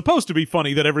laughs. It's supposed to be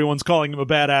funny that everyone's calling him a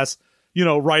badass,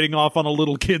 riding off on a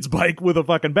little kid's bike with a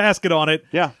fucking basket on it.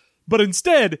 Yeah. But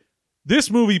instead, this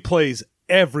movie plays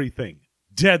everything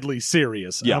deadly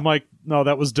serious. Yeah. And I'm like, no,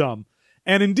 that was dumb.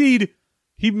 And indeed,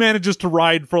 he manages to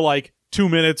ride for like 2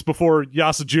 minutes before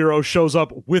Yasujiro shows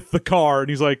up with the car, and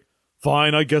he's like,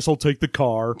 fine, I guess I'll take the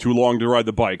car. Too long to ride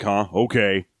the bike, huh?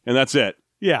 Okay. And that's it.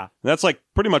 Yeah. That's like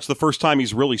pretty much the first time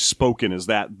he's really spoken is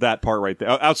that part right there.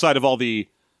 Outside of all the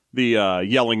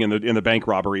yelling in the bank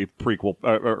robbery prequel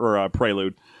or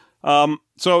prelude.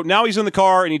 So now he's in the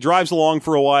car and he drives along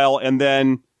for a while, and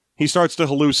then he starts to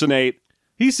hallucinate.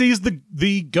 He sees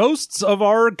the ghosts of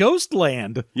our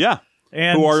Ghostland. Yeah.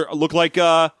 And who look like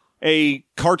a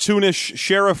cartoonish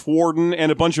sheriff warden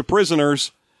and a bunch of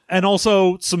prisoners. And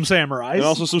also some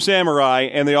samurais.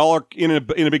 And they all are in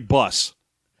a big bus.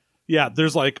 Yeah,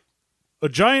 there's like a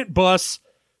giant bus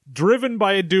driven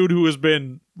by a dude who has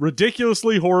been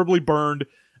ridiculously, horribly burned,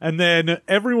 and then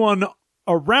everyone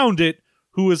around it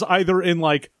who is either in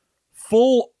like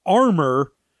full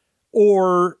armor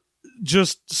or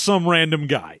just some random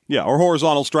guy. Yeah, or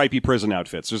horizontal stripy prison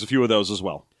outfits. There's a few of those as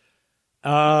well.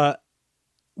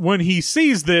 When he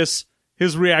sees this,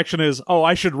 his reaction is, oh,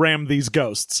 I should ram these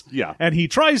ghosts. Yeah. And he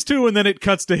tries to, and then it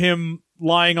cuts to him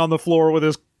lying on the floor with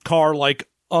his car like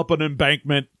up an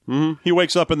embankment. Mm-hmm. He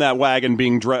wakes up in that wagon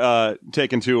being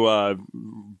taken to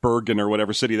Bergen or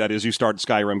whatever city that is you start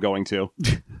Skyrim going to.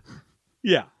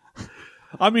 Yeah.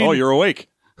 I mean... Oh, you're awake.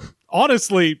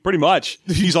 Honestly... Pretty much.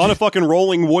 He's on a fucking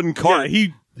rolling wooden cart. Yeah,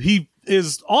 he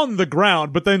is on the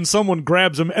ground, but then someone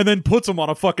grabs him and then puts him on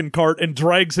a fucking cart and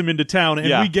drags him into town,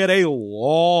 and we get a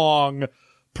long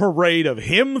parade of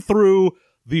him through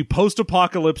the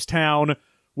post-apocalypse town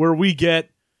where we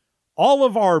get all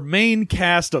of our main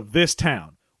cast of this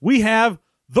town. We have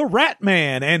the Rat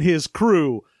Man and his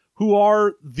crew, who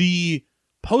are the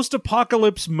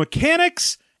post-apocalypse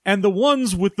mechanics and the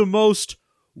ones with the most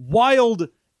wild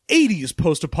 80s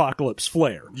post-apocalypse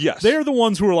flair. Yes. They're the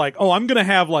ones who are like, oh, I'm going to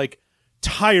have like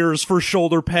tires for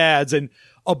shoulder pads and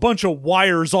a bunch of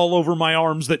wires all over my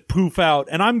arms that poof out,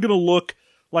 and I'm going to look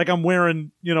like I'm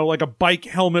wearing, like a bike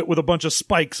helmet with a bunch of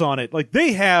spikes on it. Like,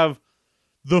 they have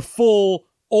the full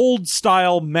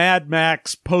old-style Mad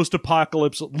Max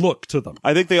post-apocalypse look to them.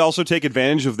 I think they also take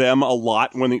advantage of them a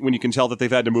lot when you can tell that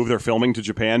they've had to move their filming to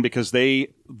Japan, because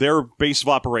their base of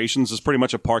operations is pretty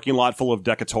much a parking lot full of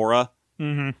Decatora,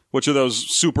 which are those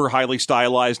super highly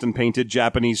stylized and painted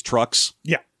Japanese trucks.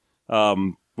 Yeah.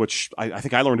 Which I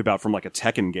think I learned about from like a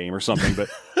Tekken game or something, but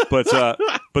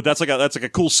that's like a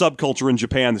cool subculture in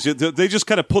Japan. They just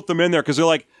kind of put them in there because they're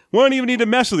like, we don't even need to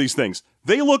mess with these things.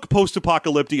 They look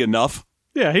post-apocalyptic enough.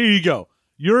 Yeah, here you go.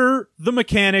 You're the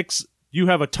mechanics, you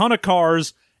have a ton of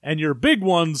cars, and your big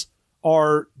ones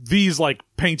are these, like,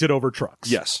 painted-over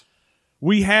trucks. Yes.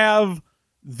 We have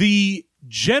the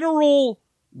general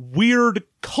weird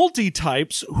culty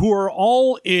types who are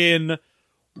all in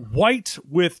white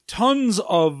with tons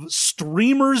of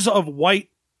streamers of white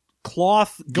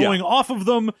cloth going off of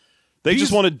them. They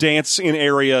just want to dance in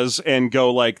areas and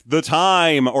go like, the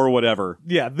time, or whatever.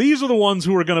 Yeah, these are the ones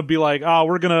who are going to be like,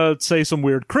 we're going to say some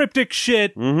weird cryptic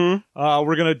shit. Mm-hmm.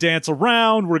 We're going to dance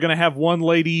around. We're going to have one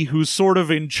lady who's sort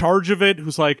of in charge of it,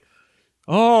 who's like,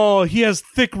 oh, he has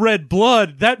thick red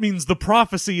blood. That means the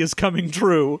prophecy is coming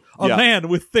true. A man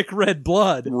with thick red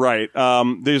blood. Right.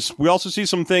 We also see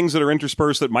some things that are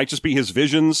interspersed that might just be his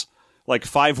visions. Like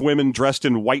 5 women dressed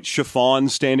in white chiffon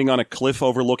standing on a cliff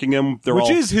overlooking him.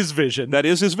 Which is his vision. That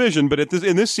is his vision, but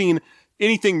in this scene,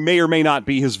 anything may or may not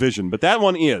be his vision. But that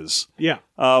one is. Yeah.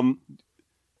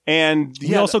 And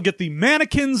we also get the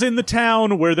mannequins in the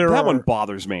town where that one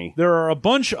bothers me. There are a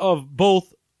bunch of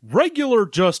both regular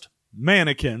just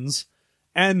mannequins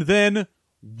and then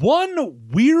one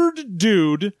weird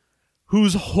dude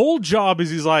whose whole job is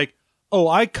he's like, oh,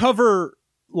 I cover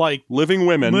like living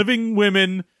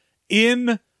women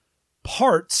in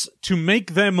parts to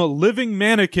make them living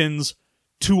mannequins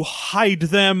to hide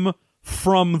them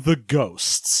from the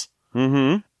ghosts.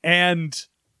 Mm-hmm. And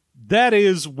that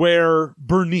is where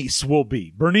Bernice will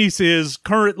be. Bernice is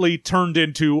currently turned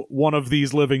into one of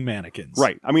these living mannequins.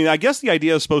 Right. I mean, I guess the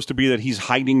idea is supposed to be that he's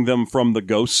hiding them from the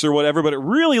ghosts or whatever, but it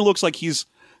really looks like he's...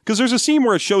 Because there's a scene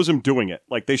where it shows him doing it.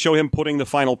 Like, they show him putting the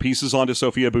final pieces onto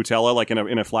Sofia Boutella, like in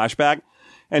a flashback.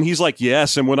 And he's like,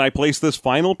 yes, and when I place this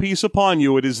final piece upon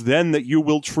you, it is then that you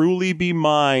will truly be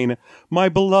mine, my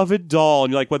beloved doll.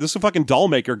 And you're like, well, this is a fucking doll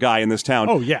maker guy in this town.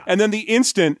 Oh, yeah. And then the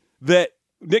instant that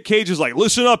Nick Cage is like,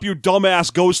 listen up, you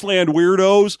dumbass Ghostland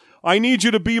weirdos. I need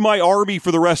you to be my army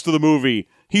for the rest of the movie.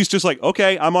 He's just like,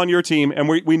 okay, I'm on your team. And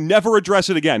we never address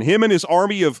it again. Him and his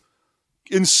army of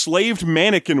enslaved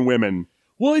mannequin women.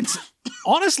 Well, it's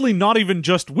honestly not even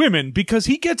just women, because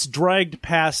he gets dragged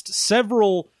past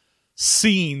several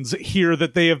scenes here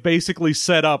that they have basically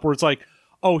set up where it's like,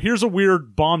 oh, here's a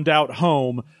weird bombed out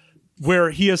home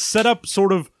where he has set up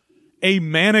sort of a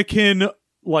mannequin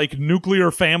like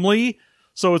nuclear family.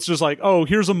 So it's just like, oh,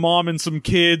 here's a mom and some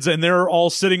kids and they're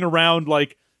all sitting around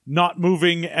like not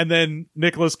moving, and then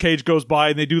Nicolas Cage goes by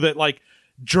and they do that like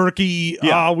jerky,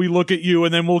 we look at you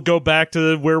and then we'll go back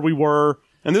to where we were.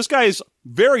 And this guy is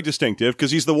very distinctive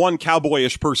because he's the one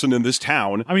cowboyish person in this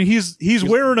town. I mean, he's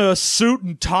wearing a suit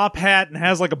and top hat and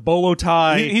has like a bolo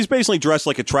tie. He's basically dressed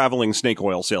like a traveling snake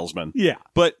oil salesman. Yeah.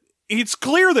 But it's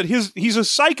clear that he's a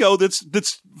psycho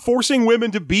that's forcing women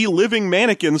to be living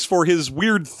mannequins for his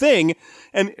weird thing.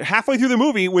 And halfway through the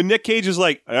movie, when Nick Cage is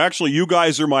like, actually, you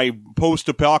guys are my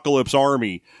post-apocalypse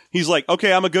army, he's like,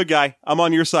 okay, I'm a good guy. I'm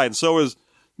on your side. And so is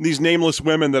these nameless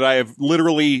women that I have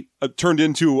literally turned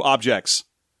into objects.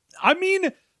 I mean,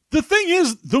 the thing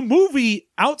is, the movie,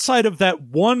 outside of that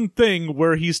one thing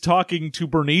where he's talking to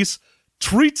Bernice,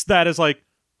 treats that as like,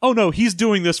 oh no, he's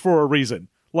doing this for a reason.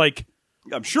 Like,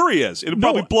 I'm sure he is. It'll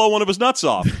probably blow one of his nuts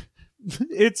off.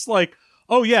 It's like,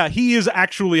 oh yeah, he is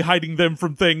actually hiding them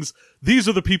from things. These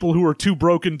are the people who are too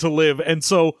broken to live, and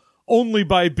so only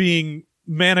by being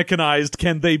mannequinized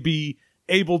can they be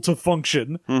able to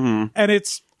function. Mm-hmm. And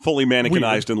it's fully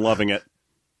mannequinized weird. And loving it.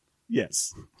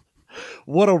 Yes.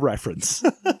 What a reference.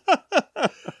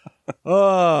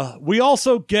 We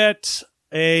also get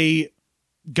a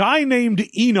guy named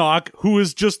Enoch who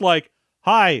is just like,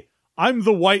 hi, I'm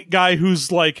the white guy who's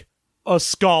like a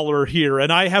scholar here,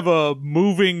 and I have a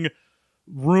moving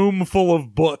room full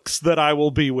of books that I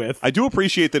will be with. I do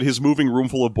appreciate that his moving room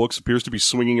full of books appears to be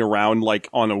swinging around like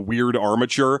on a weird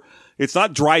armature. It's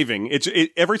not driving.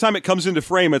 Every time it comes into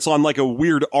frame, it's on like a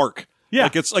weird arc. Yeah.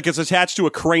 Like it's attached to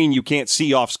a crane you can't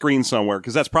see off screen somewhere,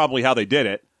 because that's probably how they did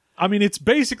it. I mean, it's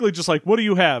basically just like, what do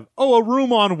you have? Oh, a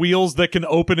room on wheels that can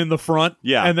open in the front.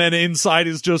 Yeah. And then inside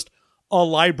is just a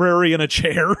library and a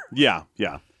chair. Yeah,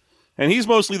 yeah. And he's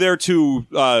mostly there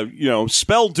to,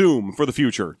 spell doom for the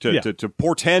future, to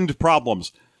portend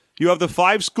problems. You have the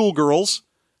 5 schoolgirls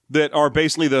that are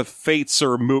basically the fates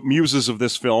or muses of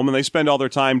this film, and they spend all their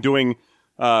time doing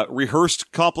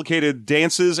rehearsed, complicated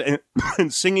dances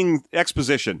and singing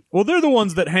exposition. Well, they're the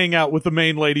ones that hang out with the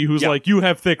main lady who's like, you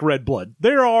have thick red blood.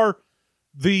 There are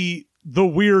the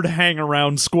weird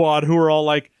hang-around squad who are all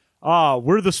like,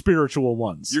 we're the spiritual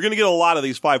ones. You're going to get a lot of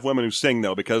these 5 women who sing,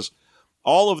 though, because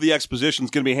all of the exposition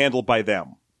is going to be handled by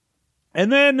them.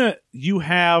 And then you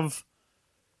have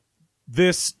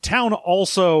this town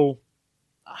also,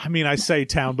 I mean, I say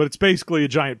town, but it's basically a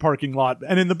giant parking lot.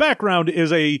 And in the background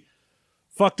is a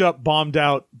fucked up, bombed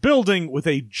out building with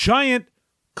a giant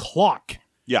clock.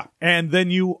 Yeah. And then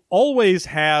you always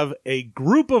have a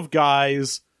group of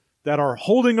guys that are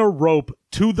holding a rope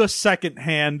to the second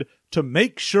hand to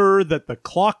make sure that the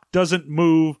clock doesn't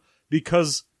move,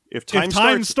 because if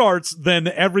time starts, then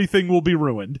everything will be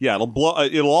ruined. Yeah,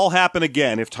 it'll all happen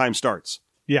again if time starts.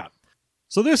 Yeah.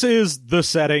 So this is the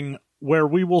setting where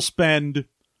we will spend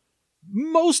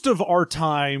most of our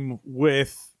time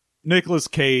with Nicolas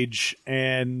Cage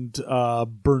and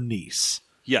Bernice.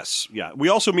 Yes, yeah. We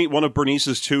also meet one of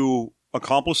Bernice's 2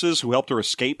 accomplices who helped her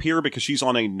escape here because she's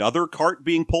on another cart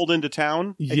being pulled into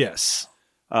town. Yes.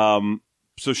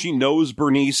 So she knows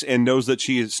Bernice and knows that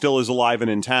she still is alive and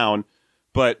in town,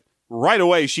 but right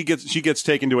away she gets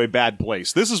taken to a bad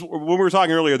place. This is when we were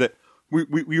talking earlier that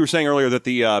we were saying earlier that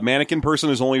the mannequin person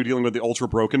is only dealing with the ultra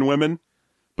broken women,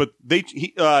 but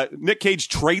Nick Cage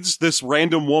trades this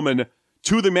random woman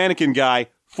to the mannequin guy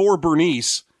for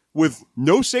Bernice with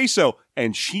no say-so,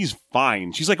 and she's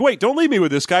fine. She's like, wait, don't leave me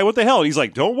with this guy. What the hell? And he's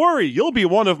like, don't worry, you'll be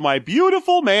one of my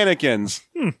beautiful mannequins.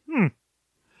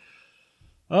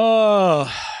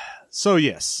 So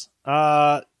yes,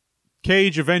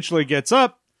 Cage eventually gets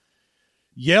up,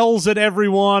 yells at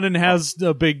everyone, and has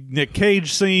a big Nick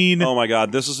Cage scene. Oh my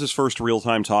God, this is his first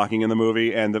real-time talking in the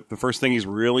movie, and the first thing he's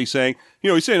really saying,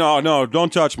 he's saying, oh no,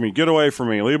 don't touch me, get away from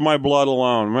me, leave my blood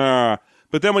alone.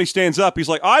 But then when he stands up, he's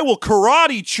like, I will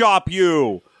karate chop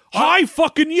you. Hi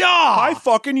fucking ya! Hi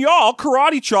fucking ya! I'll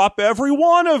karate chop every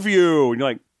one of you. And you're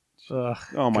like,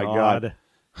 oh my God.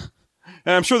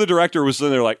 And I'm sure the director was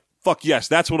sitting there like, fuck yes,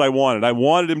 that's what I wanted. I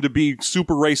wanted him to be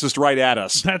super racist right at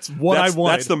us. That's what I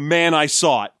wanted. That's the man I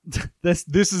sought. This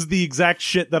is the exact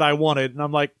shit that I wanted. And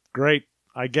I'm like, great,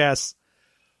 I guess.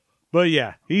 But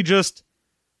yeah, he just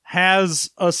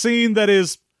has a scene that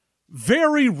is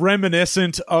very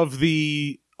reminiscent of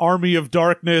the Army of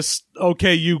Darkness,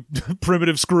 okay, you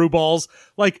primitive screwballs.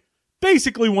 Like,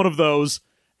 basically one of those.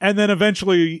 And then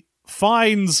eventually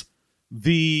finds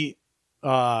the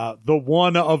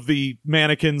one of the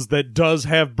mannequins that does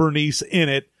have Bernice in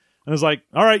it, and is like,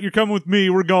 all right, you're coming with me,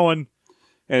 we're going.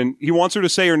 And he wants her to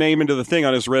say her name into the thing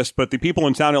on his wrist, but the people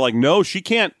in town are like, no, she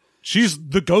can't.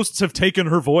 The ghosts have taken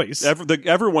her voice.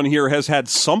 Everyone here has had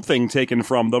something taken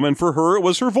from them, and for her, it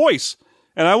was her voice.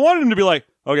 And I wanted him to be like,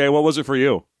 okay, what was it for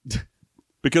you?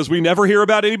 Because we never hear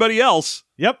about anybody else.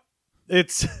 Yep.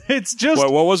 It's just...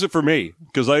 What was it for me?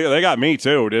 Because they got me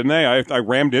too, didn't they? I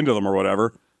rammed into them or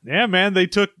whatever. Yeah, man, they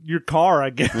took your car,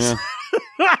 I guess.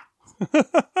 Yeah.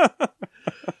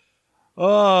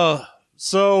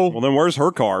 So... Well, then where's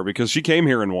her car? Because she came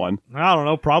here in one. I don't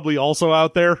know, probably also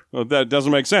out there. Well, that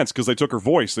doesn't make sense, because they took her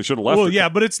voice. They should have left Well, her. yeah,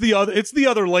 but it's the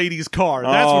other lady's car.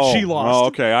 That's what she lost. Oh,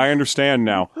 okay, I understand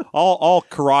now. I'll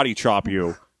karate chop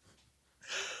you.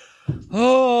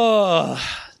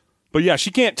 But yeah,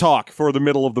 she can't talk for the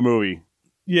middle of the movie.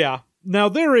 Yeah.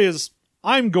 Now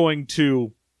I'm going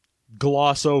to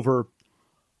gloss over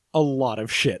a lot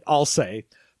of shit, I'll say,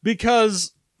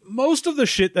 because most of the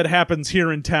shit that happens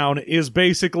here in town is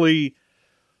basically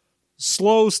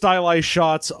slow stylized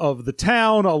shots of the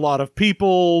town, a lot of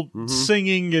people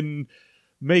singing and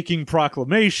making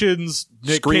proclamations,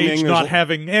 Nick Screaming. Cage not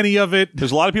having any of it.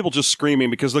 There's a lot of people just screaming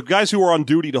because the guys who are on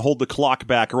duty to hold the clock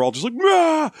back are all just like,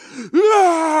 ah,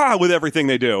 ah, with everything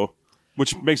they do,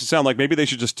 which makes it sound like maybe they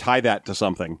should just tie that to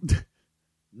something.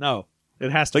 No,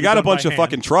 it has to. They got a bunch of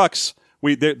fucking trucks.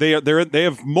 They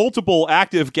have multiple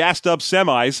active gassed up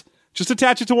semis. Just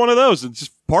attach it to one of those and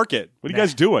just park it. What are you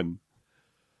guys doing?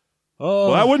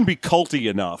 Well, that wouldn't be culty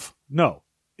enough. No,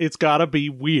 it's got to be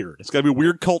weird. It's got to be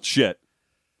weird cult shit.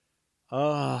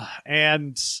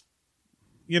 And,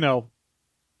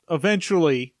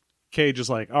 eventually Cage is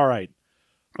like, all right,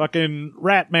 fucking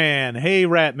Ratman. Hey,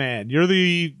 Ratman, you're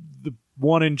the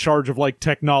one in charge of, like,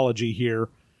 technology here.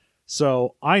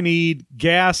 So I need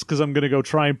gas because I'm going to go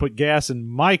try and put gas in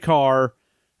my car.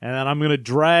 And then I'm going to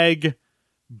drag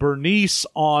Bernice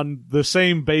on the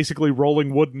same basically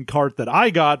rolling wooden cart that I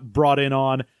got brought in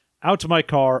on out to my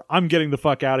car. I'm getting the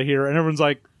fuck out of here. And everyone's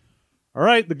like, all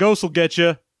right, the ghost will get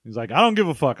you. He's like, I don't give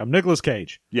a fuck. I'm Nicolas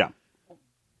Cage. Yeah.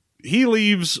 He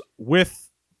leaves with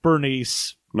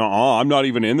Bernice. Nuh-uh, I'm not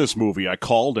even in this movie. I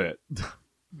called it.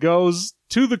 Goes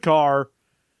to the car,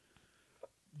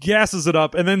 gasses it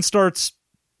up, and then starts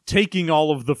taking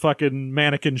all of the fucking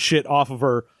mannequin shit off of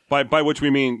her. By which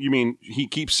you mean he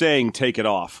keeps saying take it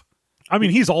off. I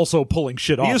mean, he's also pulling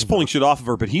shit off. He is pulling shit off of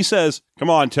her, but he says, come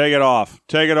on, take it off.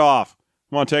 Take it off.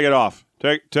 Come on, take it off.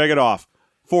 Take it off.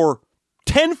 For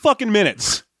 10 fucking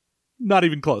minutes. Not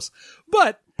even close.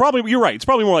 But probably, you're right. It's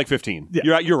probably more like 15.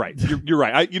 Yeah. You're right. You're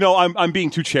right. I'm being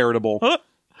too charitable.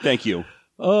 Thank you.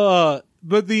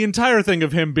 But the entire thing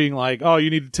of him being like, oh,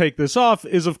 you need to take this off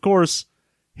is, of course,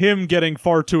 him getting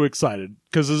far too excited.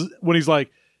 Because when he's like,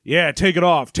 yeah, take it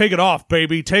off,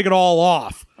 baby, take it all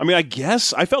off. I mean, I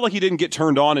guess I felt like he didn't get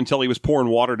turned on until he was pouring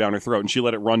water down her throat and she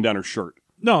let it run down her shirt.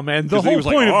 No, man, the whole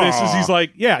point of this is he's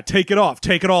like, yeah, take it off,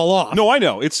 take it all off. No, I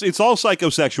know. It's all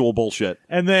psychosexual bullshit.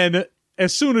 And then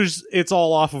as soon as it's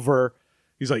all off of her,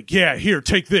 he's like, yeah, here,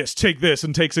 take this,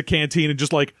 and takes a canteen and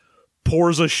just like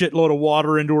pours a shitload of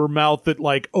water into her mouth that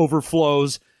like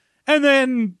overflows. And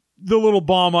then the little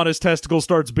bomb on his testicle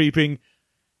starts beeping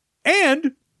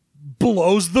and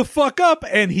blows the fuck up,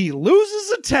 and he loses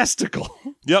a testicle.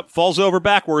 Yep, falls over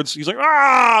backwards. He's like,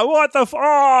 what the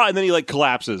and then he like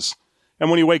collapses. And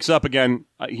when he wakes up again,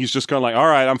 he's just kind of like, all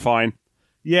right, I'm fine.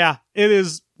 Yeah, it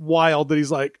is wild that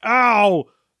he's like, ow,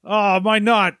 oh, my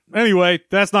nut. Anyway,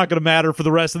 that's not going to matter for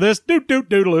the rest of this.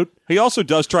 Doot. He also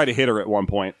does try to hit her at one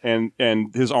point, and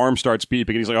his arm starts beeping,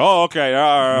 and he's like, oh, okay.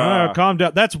 Calm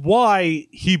down. That's why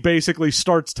he basically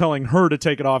starts telling her to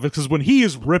take it off, because when he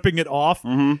is ripping it off,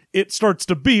 it starts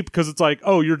to beep, because it's like,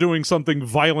 oh, you're doing something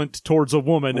violent towards a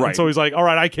woman. Right. And so he's like, all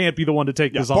right, I can't be the one to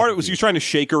take this off. Part of it was he's trying to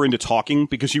shake her into talking,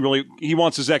 because he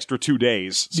wants his extra 2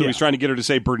 days, so he's trying to get her to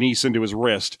say Bernice into his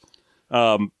wrist.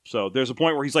 So there's a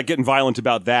point where he's like getting violent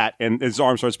about that, and his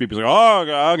arm starts beeping. He's like,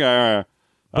 oh, okay.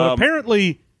 But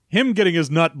apparently, him getting his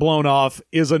nut blown off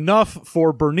is enough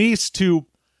for Bernice to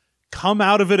come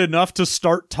out of it enough to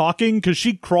start talking, because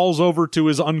she crawls over to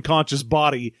his unconscious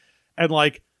body and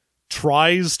like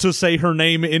tries to say her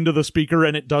name into the speaker,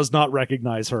 and it does not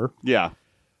recognize her. Yeah.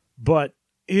 But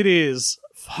it is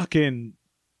fucking...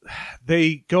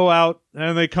 They go out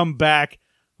and they come back.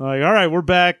 Like, all right, we're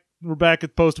back. We're back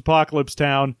at post-apocalypse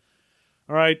town.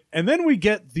 All right. And then we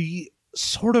get the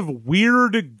sort of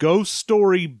weird ghost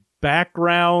story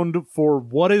background for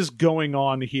what is going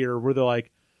on here, where they're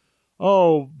like,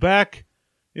 oh, back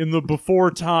in the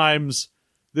before times,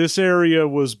 this area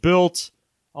was built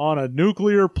on a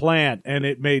nuclear plant, and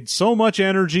it made so much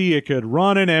energy it could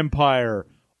run an empire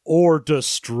or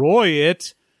destroy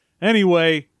it.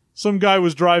 Anyway, some guy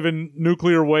was driving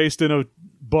nuclear waste in a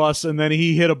bus, and then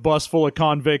he hit a bus full of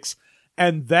convicts,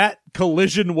 and that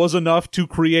collision was enough to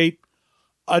create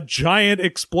a giant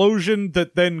explosion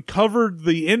that then covered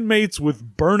the inmates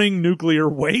with burning nuclear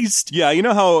waste. Yeah, you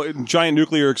know how giant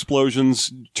nuclear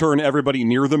explosions turn everybody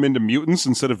near them into mutants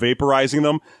instead of vaporizing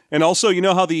them? And also, you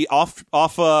know how the off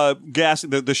gas,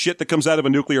 the shit that comes out of a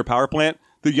nuclear power plant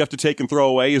that you have to take and throw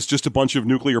away is just a bunch of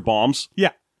nuclear bombs?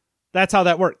 Yeah, that's how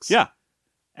that works. Yeah.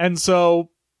 And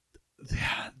so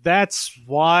that's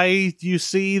why you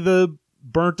see the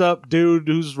burnt up dude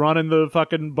who's running the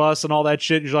fucking bus and all that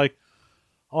shit. You're like,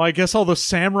 oh, I guess all the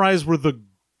samurais were the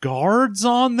guards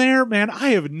on there? Man, I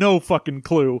have no fucking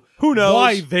clue. Who knows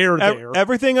why they're there.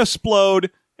 Everything explode,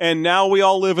 and now we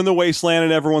all live in the wasteland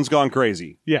and everyone's gone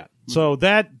crazy. Yeah. So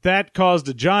that caused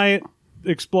a giant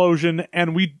explosion,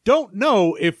 and we don't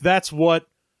know if that's what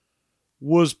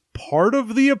was part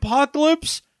of the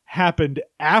apocalypse, happened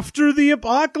after the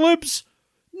apocalypse.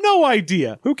 No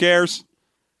idea. Who cares?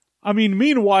 I mean,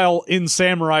 meanwhile, in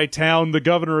Samurai Town, the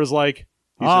governor is like,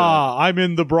 I'm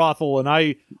in the brothel, and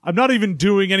I'm not even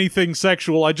doing anything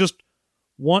sexual. I just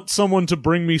want someone to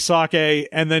bring me sake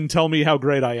and then tell me how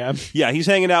great I am. Yeah, he's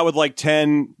hanging out with like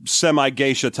 10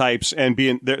 semi-geisha types, and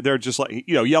they're just like,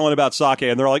 yelling about sake,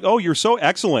 and they're like, oh, you're so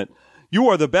excellent. You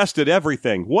are the best at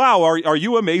everything. Wow, are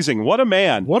you amazing? What a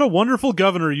man. What a wonderful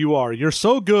governor you are. You're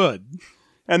so good.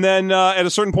 And then at a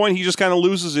certain point, he just kind of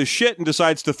loses his shit and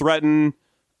decides to threaten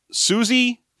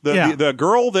Susie, the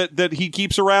girl that he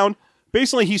keeps around.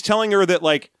 Basically, he's telling her that,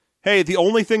 like, hey, the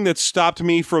only thing that stopped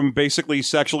me from basically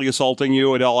sexually assaulting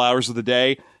you at all hours of the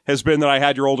day has been that I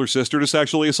had your older sister to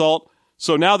sexually assault.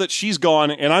 So now that she's gone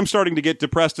and I'm starting to get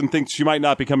depressed and think she might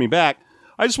not be coming back,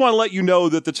 I just want to let you know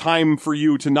that the time for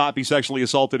you to not be sexually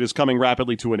assaulted is coming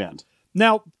rapidly to an end.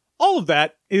 Now, all of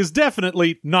that is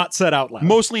definitely not said out loud.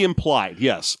 Mostly implied,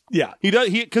 yes. Yeah.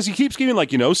 Because he keeps giving,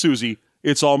 like, Susie,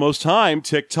 it's almost time.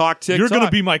 Tick tock, tick tock. You're going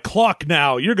to be my clock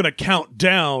now. You're going to count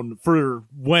down for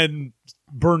when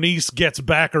Bernice gets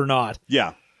back or not.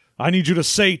 Yeah. I need you to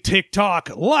say tick tock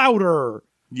louder.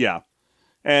 Yeah.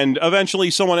 And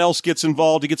eventually someone else gets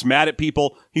involved. He gets mad at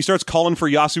people. He starts calling for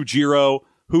Yasujiro,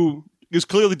 who is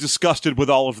clearly disgusted with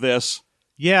all of this.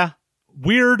 Yeah.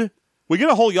 Weird. We get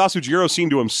a whole Yasujiro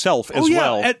scene to himself as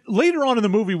well. Later on in the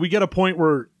movie, we get a point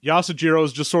where Yasujiro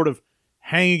is just sort of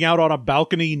hanging out on a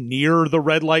balcony near the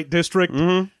red light district,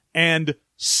 and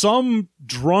some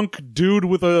drunk dude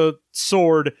with a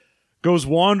sword goes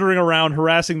wandering around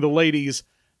harassing the ladies,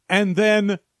 and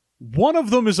then one of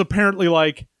them is apparently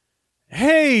like,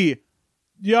 hey,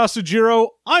 Yasujiro,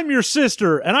 I'm your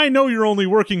sister, and I know you're only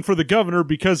working for the governor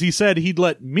because he said he'd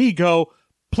let me go.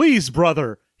 Please,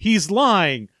 brother, he's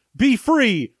lying. Be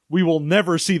free. We will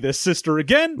never see this sister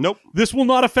again. Nope. This will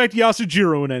not affect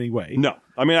Yasujiro in any way. No.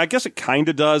 I mean, I guess it kind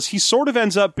of does. He sort of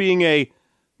ends up being a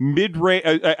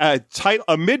mid-card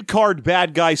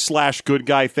bad guy / good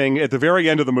guy thing at the very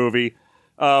end of the movie.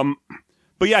 But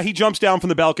yeah, he jumps down from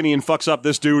the balcony and fucks up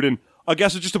this dude, and I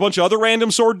guess it's just a bunch of other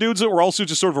random sword dudes that were also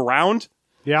just sort of around.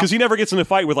 Yeah. Because he never gets in a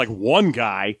fight with, like, one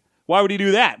guy. Why would he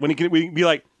do that? When he can be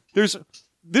like,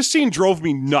 This scene drove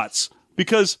me nuts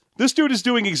because this dude is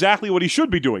doing exactly what he should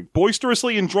be doing,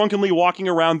 boisterously and drunkenly walking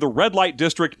around the red light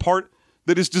district part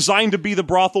that is designed to be the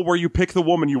brothel where you pick the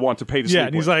woman you want to pay to sleep with. Yeah,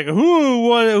 and he's like,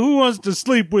 who wants to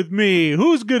sleep with me?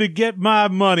 Who's going to get my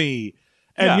money?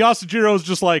 And Yasujiro's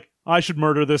just like, I should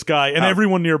murder this guy and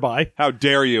everyone nearby. How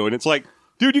dare you? And it's like,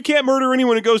 dude, you can't murder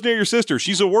anyone who goes near your sister.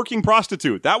 She's a working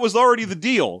prostitute. That was already the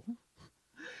deal.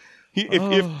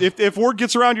 If word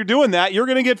gets around you're doing that, you're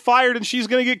going to get fired and she's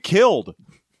going to get killed.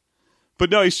 But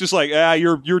no, he's just like,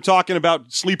 you're talking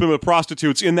about sleeping with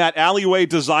prostitutes in that alleyway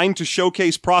designed to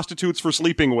showcase prostitutes for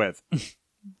sleeping with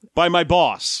by my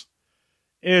boss.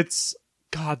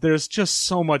 God, there's just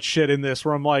so much shit in this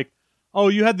where I'm like, oh,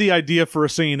 you had the idea for a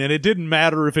scene and it didn't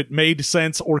matter if it made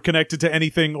sense or connected to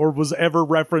anything or was ever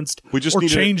referenced or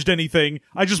changed anything.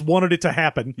 I just wanted it to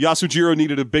happen. Yasujiro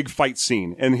needed a big fight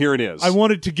scene, and here it is. I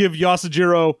wanted to give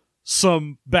Yasujiro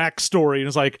some backstory, and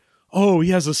it's like, oh, he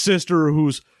has a sister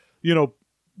who's,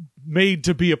 made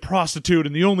to be a prostitute,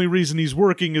 and the only reason he's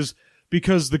working is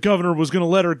because the governor was going to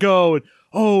let her go,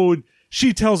 and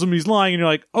she tells him he's lying, and you're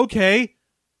like, okay,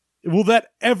 will that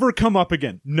ever come up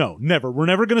again? No, never. We're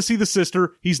never going to see the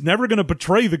sister. He's never going to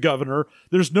betray the governor.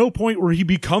 There's no point where he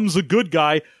becomes a good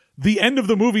guy. The end of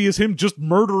the movie is him just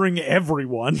murdering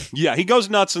everyone. Yeah, he goes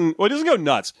nuts, and he doesn't go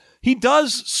nuts. He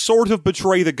does sort of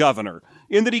betray the governor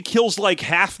in that he kills like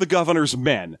half the governor's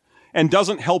men and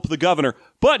doesn't help the governor,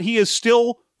 but he is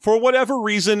still, for whatever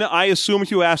reason, I assume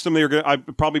if you asked him,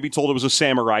 I'd probably be told it was a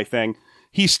samurai thing.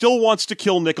 He still wants to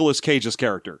kill Nicolas Cage's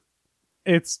character.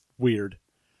 It's weird.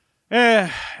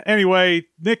 Anyway,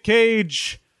 Nick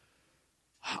Cage,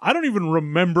 I don't even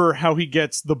remember how he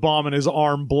gets the bomb in his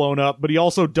arm blown up, but he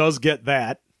also does get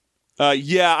that.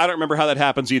 Yeah, I don't remember how that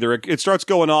happens either. It starts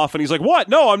going off, and he's like, "What?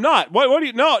 No, I'm not. What do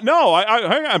you? No,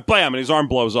 hang on, bam!" And his arm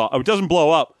blows off. It doesn't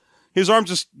blow up. His arm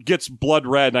just gets blood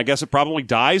red, and I guess it probably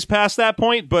dies past that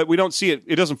point, but we don't see it.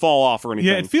 It doesn't fall off or anything.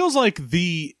 Yeah, it feels like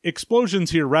the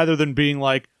explosions here, rather than being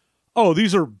like, oh,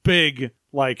 these are big,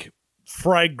 like,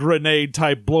 frag grenade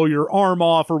type blow your arm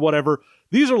off or whatever.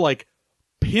 These are like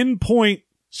pinpoint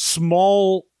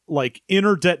small like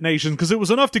inner detonations because it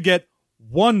was enough to get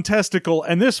one testicle,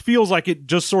 and this feels like it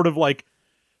just sort of like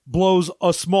blows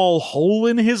a small hole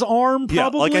in his arm,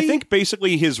 probably. Yeah, like I think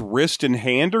basically his wrist and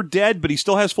hand are dead, but he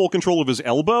still has full control of his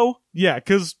elbow. Yeah,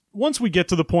 because once we get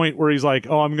to the point where he's like,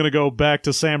 oh, I'm going to go back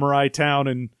to Samurai Town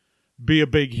and be a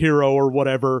big hero or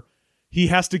whatever, he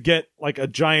has to get like a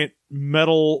giant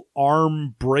metal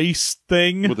arm brace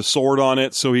thing with a sword on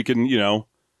it so he can,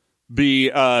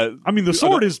 be I mean, the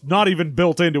sword is not even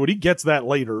built into it. He gets that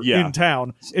later in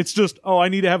town. It's just, oh, I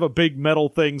need to have a big metal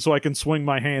thing so I can swing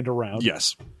my hand around.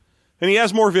 Yes. And he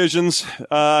has more visions,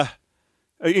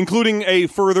 including a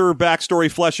further backstory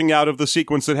fleshing out of the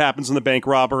sequence that happens in the bank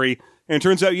robbery. And it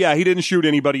turns out, he didn't shoot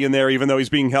anybody in there, even though he's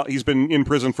been in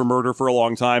prison for murder for a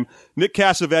long time. Nick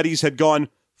Cassavetes had gone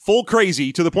full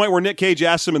crazy to the point where Nick Cage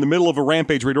asks him in the middle of a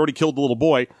rampage where he'd already killed the little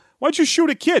boy, why'd you shoot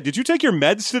a kid? Did you take your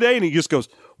meds today? And he just goes,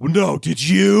 well, no, did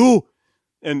you?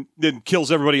 And then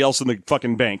kills everybody else in the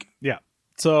fucking bank. Yeah.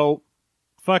 So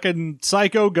fucking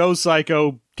Psycho goes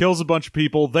psycho, kills a bunch of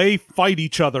people. They fight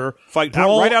each other. Right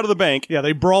out of the bank. Yeah,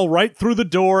 they brawl right through the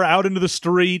door, out into the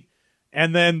street,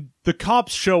 and then the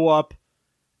cops show up,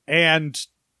 and,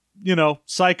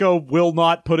 Psycho will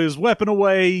not put his weapon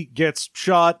away, gets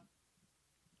shot.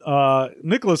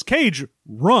 Nicolas Cage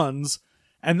runs,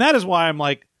 and that is why I'm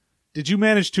like, did you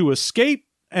manage to escape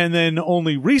and then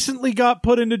only recently got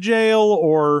put into jail,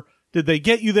 or did they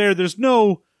get you there? There's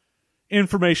no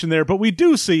information there, but we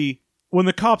do see when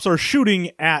the cops are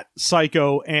shooting at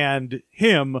Psycho and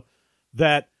him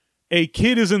that a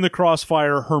kid is in the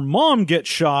crossfire, her mom gets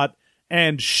shot,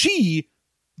 and she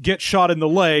gets shot in the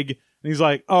leg. And he's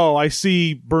like, oh, I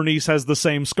see Bernice has the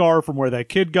same scar from where that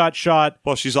kid got shot.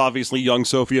 Well, she's obviously young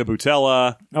Sofia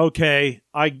Boutella. Okay,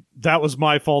 that was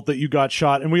my fault that you got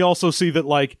shot. And we also see that,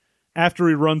 like, after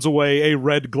he runs away, a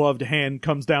red-gloved hand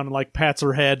comes down and, like, pats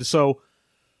her head. So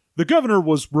the governor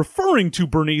was referring to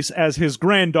Bernice as his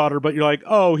granddaughter, but you're like,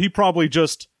 oh, he probably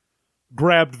just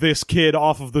grabbed this kid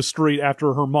off of the street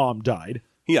after her mom died.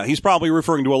 Yeah, he's probably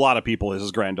referring to a lot of people as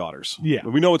his granddaughters. Yeah.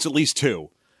 We know it's at least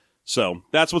 2. So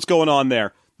that's what's going on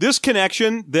there. This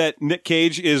connection that Nick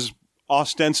Cage is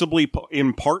ostensibly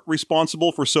in part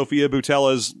responsible for Sofia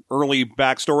Boutella's early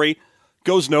backstory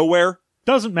goes nowhere.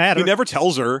 Doesn't matter. He never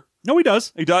tells her. No, he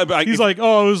does. He does. He's like,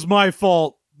 oh, it was my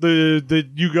fault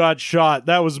that you got shot.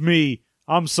 That was me.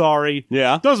 I'm sorry.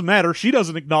 Yeah. Doesn't matter. She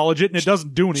doesn't acknowledge it, and it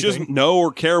doesn't do anything. She doesn't know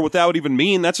or care what that would even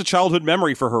mean. That's a childhood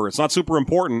memory for her. It's not super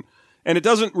important. And it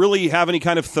doesn't really have any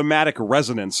kind of thematic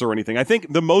resonance or anything. I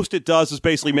think the most it does is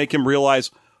basically make him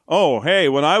realize, oh, hey,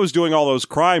 when I was doing all those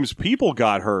crimes, people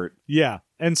got hurt. Yeah.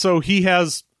 And so he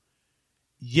has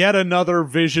yet another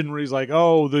vision where he's like,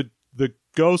 oh, the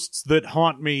ghosts that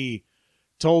haunt me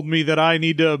told me that I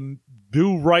need to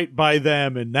do right by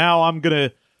them, and now I'm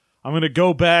gonna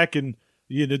go back and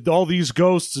all these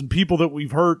ghosts and people that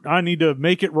we've hurt, I need to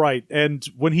make it right. And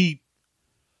when he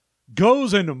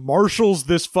goes and marshals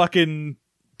this fucking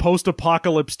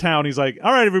post-apocalypse town, he's like,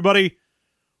 all right, everybody,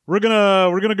 we're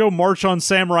gonna go march on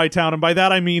Samurai Town, and by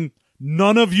that I mean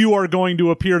none of you are going to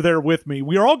appear there with me.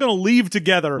 We are all going to leave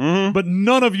together, but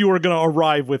none of you are going to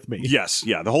arrive with me. Yes,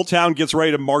 yeah. The whole town gets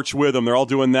ready to march with him. They're all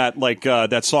doing that, like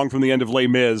that song from the end of Les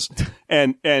Mis.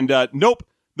 And nope,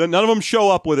 none of them show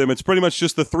up with him. It's pretty much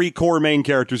just the 3 core main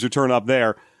characters who turn up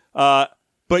there.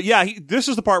 But yeah, this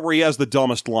is the part where he has the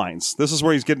dumbest lines. This is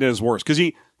where he's getting his worst. Because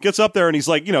he gets up there and he's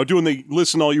like, doing the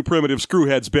listen all you primitive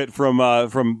screwheads bit from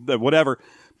whatever.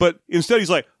 But instead he's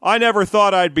like, I never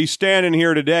thought I'd be standing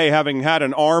here today having had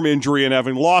an arm injury and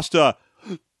having lost a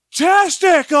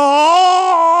testicle.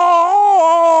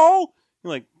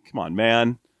 You're like, come on,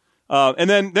 man. And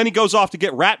then he goes off to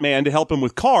get Ratman to help him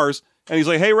with cars. And he's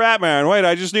like, hey, Ratman, wait,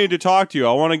 I just need to talk to you.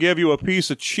 I want to give you a piece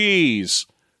of cheese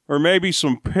or maybe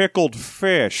some pickled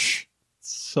fish.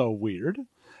 So weird.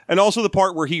 And also the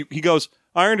part where he goes,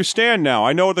 I understand now.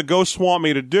 I know what the ghosts want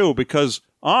me to do because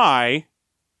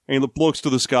and he looks to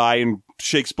the sky and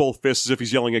shakes both fists as if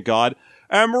he's yelling at God,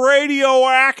 am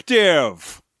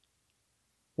radioactive.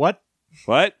 What?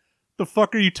 What? The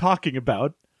fuck are you talking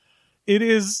about? It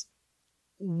is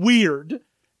weird,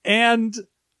 and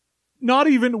not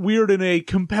even weird in a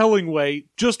compelling way,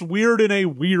 just weird in a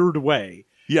weird way.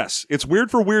 Yes, it's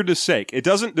weird for weirdness' sake.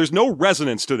 There's no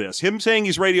resonance to this. Him saying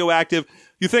he's radioactive,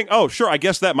 you think, oh, sure, I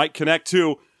guess that might connect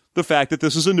to the fact that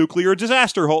this is a nuclear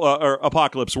disaster or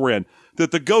apocalypse we're in.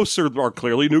 That the ghosts are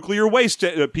clearly nuclear waste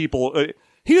people.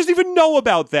 He doesn't even know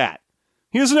about that.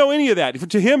 He doesn't know any of that.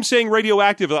 To him saying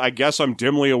radioactive, I guess I'm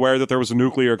dimly aware that there was a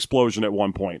nuclear explosion at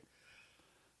one point.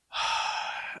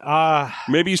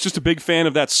 Maybe he's just a big fan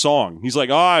of that song. He's like,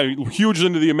 huge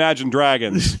into the Imagine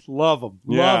Dragons. Love them.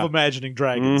 Yeah. Love Imagining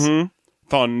Dragons. Mm-hmm.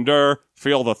 Thunder,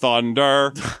 feel the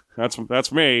thunder.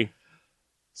 That's me.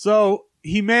 So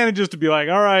he manages to be like,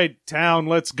 all right, town,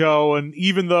 let's go. And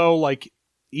even though, like,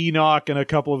 Enoch and a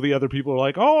couple of the other people are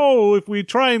like, oh, if we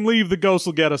try and leave, the ghosts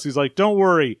will get us. He's like, don't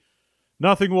worry.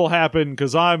 Nothing will happen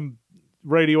because I'm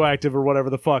radioactive or whatever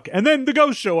the fuck. And then the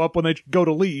ghosts show up when they go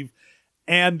to leave.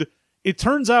 And it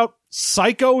turns out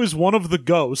Psycho is one of the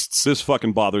ghosts. This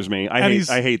fucking bothers me. I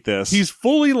hate this. He's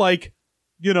fully like,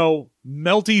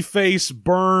 melty face,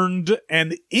 burned,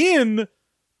 and in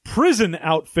prison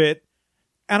outfit.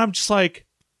 And I'm just like,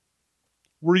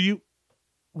 what's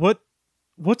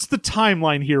the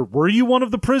timeline here? Were you one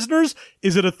of the prisoners?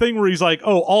 Is it a thing where he's like,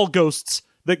 oh, all ghosts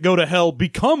that go to hell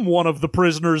become one of the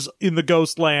prisoners in the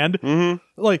Ghostland?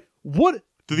 Mm-hmm. Like, what?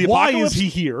 Why is he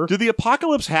here? Did the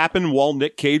apocalypse happen while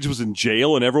Nick Cage was in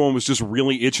jail and everyone was just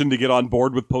really itching to get on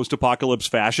board with post-apocalypse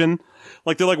fashion?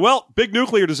 Like, they're like, well, big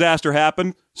nuclear disaster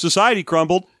happened. Society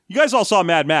crumbled. You guys all saw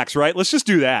Mad Max, right? Let's just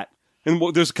do that. And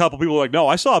there's a couple people like, no,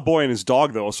 I saw a boy and his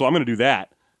dog, though, so I'm going to do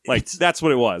that. Like, that's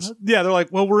what it was. Yeah, they're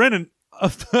like, well, we're in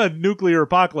a nuclear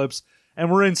apocalypse, and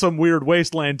we're in some weird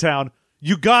wasteland town.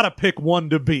 You gotta pick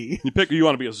one to be. You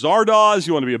want to be a Zardoz,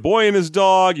 you want to be a boy and his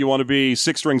dog, you want to be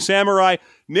Six-String Samurai.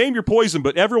 Name your poison,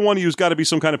 but every one of you's got to be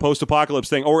some kind of post-apocalypse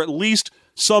thing, or at least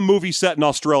some movie set in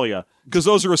Australia, because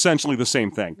those are essentially the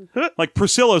same thing. Like,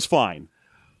 Priscilla's fine.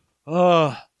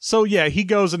 So yeah, he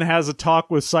goes and has a talk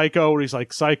with Psycho, where he's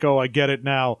like, Psycho, I get it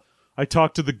now. I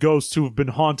talked to the ghosts who have been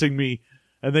haunting me,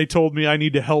 and they told me I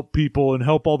need to help people and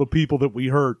help all the people that we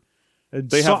hurt.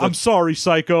 And I'm sorry,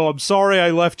 Psycho. I'm sorry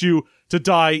I left you to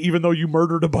die, even though you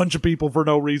murdered a bunch of people for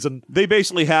no reason. They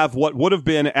basically have what would have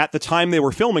been, at the time they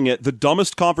were filming it, the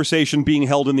dumbest conversation being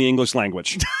held in the English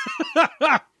language.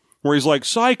 Where he's like,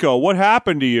 Psycho, what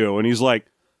happened to you? And he's like,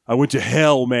 I went to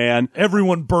hell, man.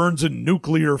 Everyone burns in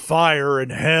nuclear fire in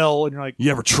hell. And you're like,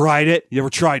 you ever tried it? You ever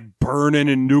tried burning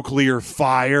in nuclear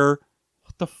fire?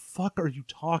 What the fuck are you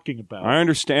talking about? I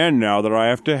understand now that I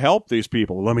have to help these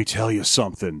people. Let me tell you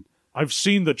something. I've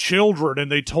seen the children, and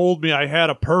they told me I had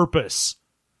a purpose.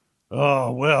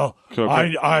 Oh, well,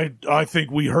 okay. I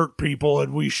think we hurt people,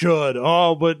 and we should.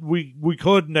 Oh, but we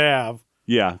couldn't have.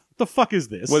 Yeah. What the fuck is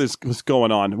this? What's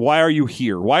going on? Why are you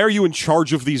here? Why are you in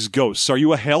charge of these ghosts? Are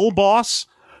you a hell boss?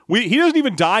 He doesn't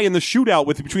even die in the shootout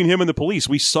between him and the police.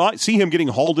 We see him getting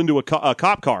hauled into a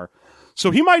cop car.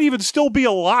 So he might even still be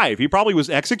alive. He probably was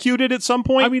executed at some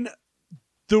point. I mean,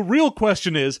 the real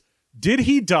question is, did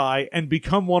he die and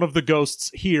become one of the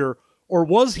ghosts here, or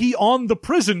was he on the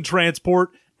prison transport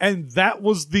and that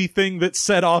was the thing that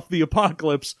set off the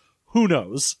apocalypse? Who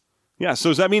knows? Yeah,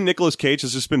 so does that mean Nicolas Cage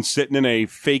has just been sitting in a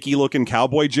fakey-looking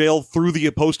cowboy jail through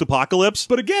the post-apocalypse?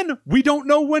 But again, we don't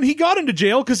know when he got into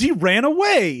jail because he ran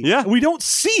away. Yeah. We don't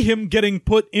see him getting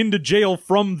put into jail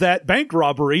from that bank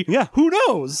robbery. Yeah. Who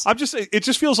knows? It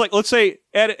just feels like, let's say,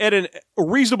 at a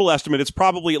reasonable estimate, it's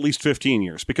probably at least 15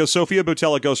 years, because Sofia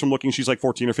Boutella goes from looking she's like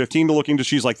 14 or 15 to looking to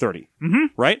she's like 30. Mm-hmm.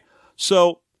 Right?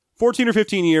 So, 14 or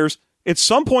 15 years, at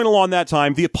some point along that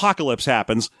time, the apocalypse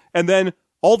happens, and then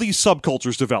all these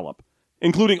subcultures develop,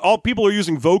 including all people are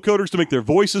using vocoders to make their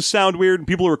voices sound weird, and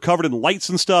people who are covered in lights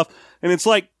and stuff. And it's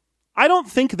like, I don't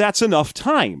think that's enough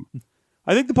time.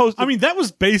 I think that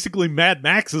was basically Mad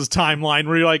Max's timeline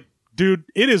where you're like, dude,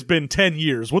 it has been 10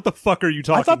 years. What the fuck are you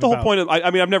talking about? I thought the whole point of,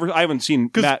 I haven't seen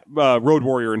Road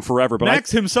Warrior in forever, but Max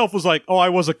himself was like, oh, I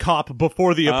was a cop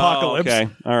before the apocalypse. Okay.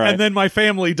 All right. And then my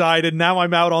family died, and now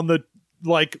I'm out on the,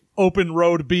 like, open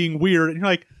road being weird. And you're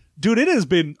like, dude, it has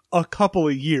been a couple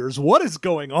of years. What is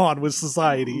going on with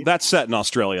society? That's set in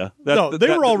Australia. They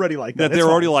were already like that. They're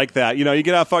already like that. You know, you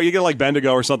get out far, you get like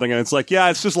Bendigo or something, and it's like, yeah,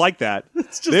 it's just like that.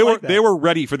 They were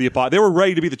ready for the apocalypse. They were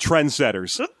ready to be the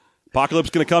trendsetters. Apocalypse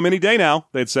going to come any day now,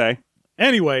 they'd say.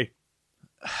 Anyway,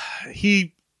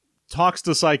 he talks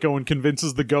to Psycho and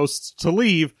convinces the ghosts to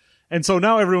leave, and so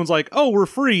now everyone's like, oh, we're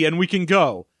free and we can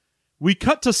go. We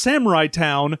cut to Samurai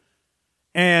Town,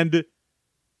 and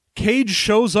Cage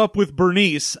shows up with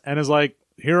Bernice and is like,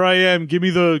 here I am, give me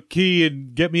the key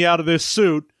and get me out of this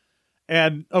suit.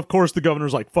 And, of course, the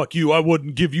governor's like, fuck you, I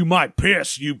wouldn't give you my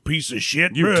piss, you piece of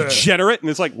shit. You degenerate. And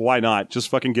it's like, why not? Just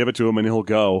fucking give it to him and he'll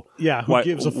go. Yeah, who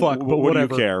gives a fuck, but what whatever.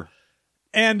 do you care?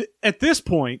 And at this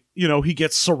point, you know, he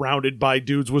gets surrounded by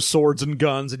dudes with swords and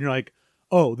guns, and you're like,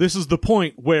 oh, this is the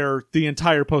point where the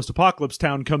entire post-apocalypse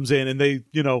town comes in and they,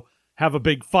 you know, have a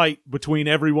big fight between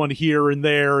everyone here and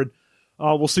there, and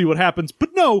we'll see what happens.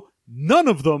 But no, none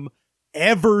of them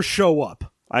ever show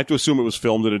up. I have to assume it was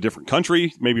filmed in a different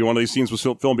country. Maybe one of these scenes was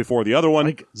filmed before the other one.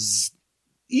 Like,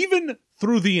 even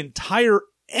through the entire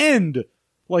end,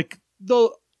 like, the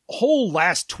whole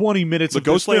last 20 minutes of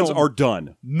this Ghostlands film, are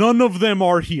done. None of them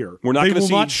are here. We're not going to see...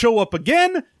 They will not show up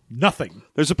again. Nothing.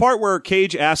 There's a part where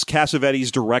Cage asks Cassavetes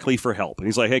directly for help. And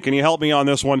he's like, hey, can you help me on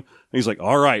this one? And he's like,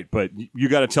 all right, but you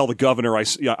got to tell the governor I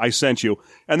sent you.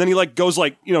 And then he like goes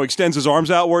like, you know, extends his arms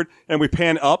outward, and we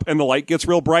pan up and the light gets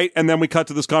real bright. And then we cut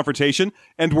to this confrontation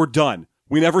and we're done.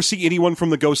 We never see anyone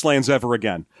from the Ghostlands ever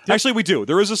again. Yep. Actually, we do.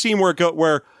 There is a scene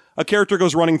where a character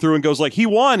goes running through and goes like, he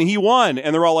won.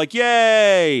 And they're all like,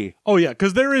 yay. Oh, yeah,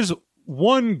 because there is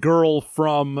one girl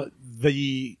from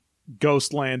the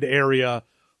Ghostland area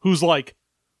who's like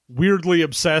weirdly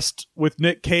obsessed with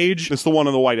Nick Cage. It's the one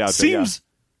in the white outfit.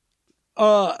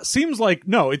 Seems like,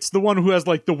 no, it's the one who has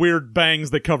like the weird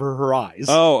bangs that cover her eyes.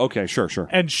 Oh, okay, sure.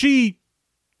 And she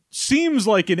seems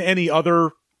like in any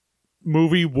other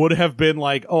movie would have been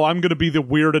like, oh, I'm going to be the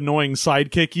weird, annoying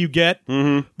sidekick you get.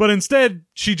 Mm-hmm. But instead,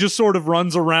 she just sort of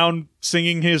runs around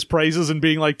singing his praises and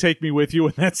being like, take me with you,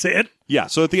 and that's it. Yeah,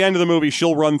 so at the end of the movie,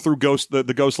 she'll run through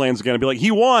the Ghostlands again and be like, he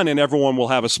won, and everyone will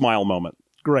have a smile moment.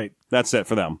 Great. That's it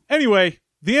for them. Anyway,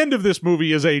 the end of this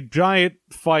movie is a giant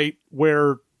fight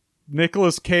where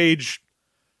Nicolas Cage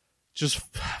just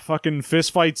fucking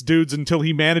fist fights dudes until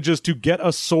he manages to get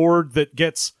a sword that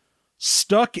gets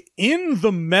stuck in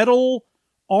the metal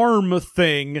arm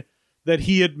thing that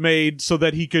he had made so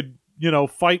that he could, you know,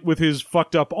 fight with his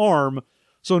fucked up arm.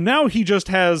 So now he just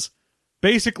has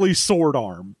basically sword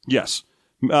arm. Yes.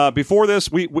 Before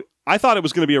this, I thought it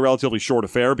was going to be a relatively short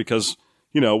affair because,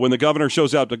 you know, when the governor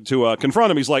shows out to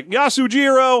confront him, he's like,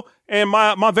 Yasujiro and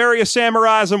my various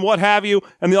samurais and what have you.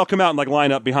 And they all come out and like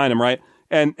line up behind him, right?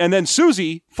 And then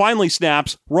Susie finally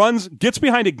snaps, runs, gets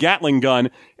behind a Gatling gun,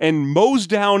 and mows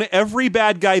down every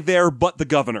bad guy there but the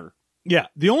governor. Yeah,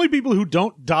 the only people who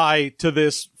don't die to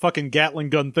this fucking Gatling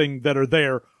gun thing that are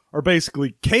there are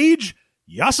basically Cage,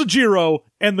 Yasujiro,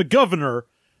 and the governor.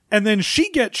 And then she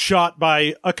gets shot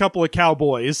by a couple of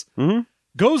cowboys,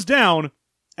 goes down,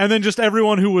 and then just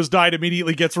everyone who was died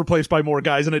immediately gets replaced by more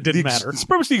guys, and it didn't matter. It's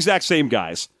pretty much the exact same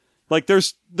guys. Like,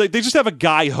 they just have a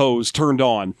guy hose turned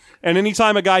on. And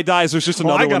anytime a guy dies, there's just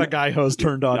another one. I got a guy hose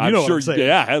turned on. You know what I'm saying.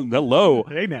 Yeah, hello.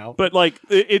 Hey, now. But, like,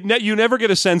 you never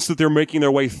get a sense that they're making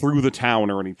their way through the town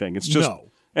or anything. It's just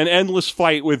an endless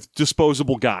fight with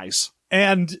disposable guys.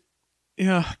 And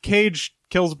Cage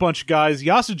kills a bunch of guys.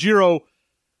 Yasujiro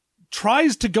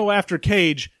tries to go after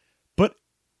Cage, but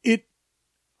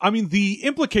the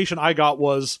implication I got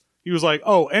was He was like,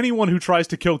 oh, anyone who tries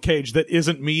to kill Cage that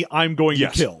isn't me, I'm going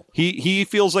to kill. He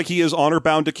feels like he is honor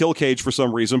bound to kill Cage for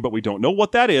some reason, but we don't know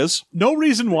what that is. No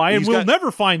reason why, and we'll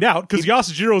never find out, because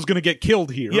Yasujiro is going to get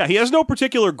killed here. Yeah, he has no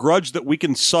particular grudge that we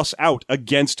can suss out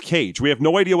against Cage. We have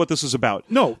no idea what this is about.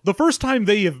 No, the first time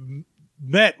they have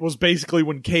met was basically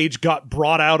when Cage got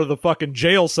brought out of the fucking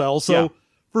jail cell, so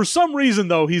for some reason,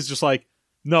 though, he's just like,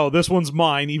 no, this one's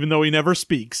mine, even though he never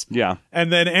speaks. Yeah.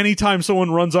 And then anytime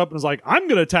someone runs up and is like, I'm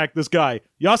going to attack this guy,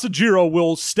 Yasujiro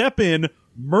will step in,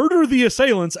 murder the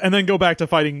assailants, and then go back to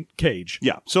fighting Cage.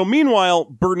 Yeah. So meanwhile,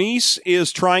 Bernice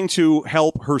is trying to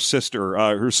help her sister,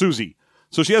 her Susie.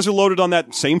 So she has her loaded on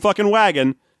that same fucking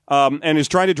wagon, and is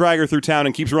trying to drag her through town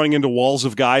and keeps running into walls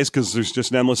of guys because there's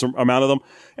just an endless amount of them.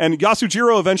 And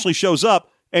Yasujiro eventually shows up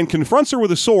and confronts her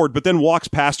with a sword, but then walks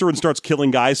past her and starts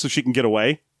killing guys so she can get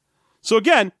away. So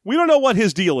again, we don't know what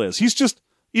his deal is. He's just,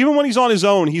 even when he's on his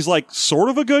own, he's like sort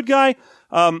of a good guy.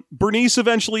 Bernice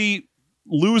eventually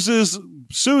loses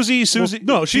Susie.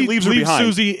 No, she leaves her behind.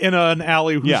 Susie in an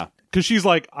alley. Because she's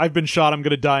like, I've been shot, I'm going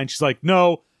to die. And she's like,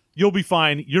 no, you'll be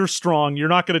fine. You're strong. You're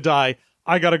not going to die.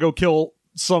 I got to go kill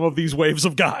some of these waves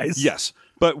of guys. Yes.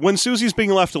 But when Susie's being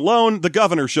left alone, the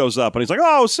governor shows up and he's like,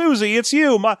 oh, Susie, it's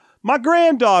you. My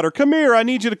granddaughter. Come here. I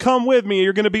need you to come with me.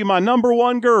 You're going to be my number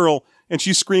one girl. And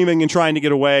she's screaming and trying to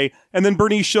get away. And then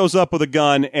Bernice shows up with a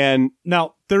gun and...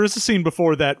 Now, there is a scene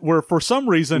before that where, for some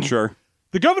reason... Sure.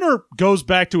 The governor goes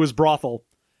back to his brothel.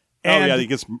 And he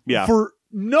gets... Yeah. For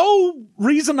no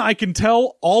reason I can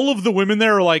tell, all of the women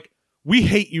there are like, we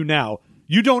hate you now.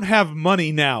 You don't have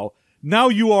money now. Now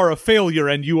you are a failure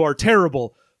and you are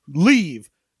terrible. Leave.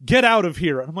 Get out of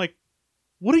here. And I'm like,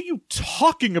 what are you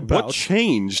talking about? What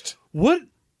changed?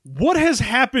 What has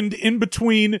happened in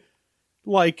between,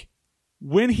 like...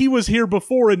 when he was here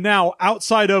before and now,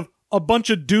 outside of a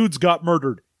bunch of dudes got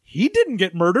murdered? He didn't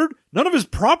get murdered. None of his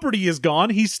property is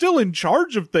gone. He's still in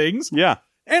charge of things. Yeah.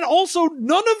 And also,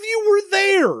 none of you were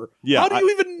there. Yeah. How do you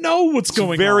even know what's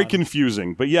going on? Very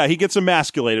confusing. But yeah, he gets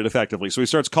emasculated effectively. So he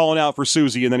starts calling out for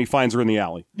Susie and then he finds her in the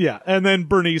alley. Yeah. And then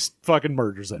Bernice fucking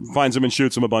murders him. Finds him and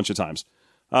shoots him a bunch of times.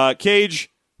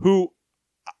 Cage, who,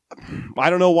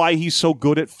 I don't know why he's so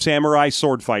good at samurai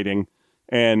sword fighting.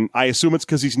 And I assume it's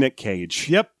because he's Nick Cage.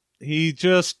 Yep. He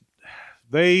just...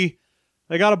 They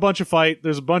got a bunch of fight.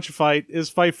 There's a bunch of fight. Is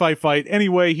fight.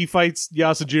 Anyway, he fights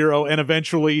Yasujiro and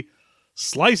eventually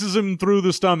slices him through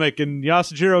the stomach and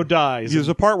Yasujiro dies. There's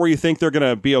a part where you think they're going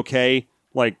to be okay.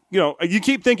 Like, you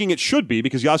keep thinking it should be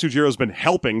because Yasujiro's been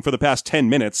helping for the past 10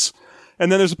 minutes.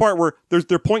 And then there's a part where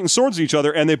they're pointing swords at each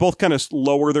other and they both kind of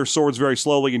lower their swords very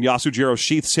slowly and Yasujiro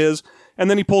sheaths his. And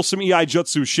then he pulls some EI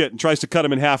Jutsu shit and tries to cut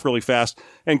him in half really fast.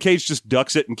 And Cage just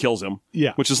ducks it and kills him.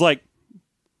 Yeah. Which is like,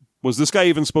 was this guy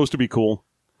even supposed to be cool?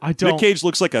 I don't... Nick Cage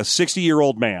looks like a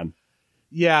 60-year-old man.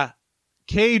 Yeah.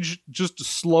 Cage just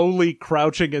slowly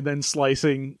crouching and then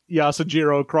slicing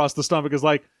Yasujiro across the stomach is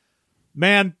like,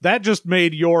 man, that just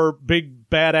made your big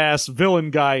badass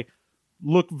villain guy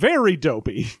look very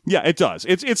dopey. Yeah, it does.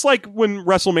 It's like when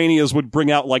WrestleManias would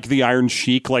bring out like the Iron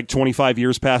Sheik like 25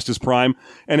 years past his prime,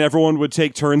 and everyone would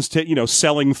take turns to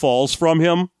selling falls from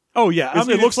him. Oh yeah,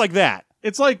 it looks like that.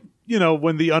 It's like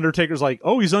when the Undertaker's like,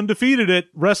 oh, he's undefeated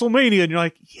at WrestleMania, and you're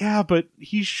like, yeah, but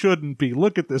he shouldn't be.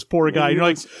 Look at this poor guy. And you're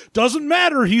like, doesn't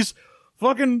matter. He's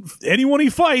fucking anyone he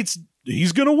fights,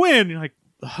 he's gonna win. You're like,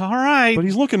 all right, but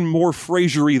he's looking more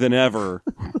Fraser-y than ever.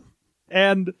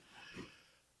 And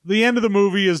the end of the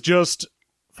movie is just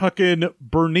fucking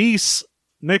Bernice,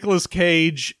 Nicolas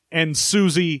Cage, and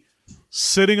Susie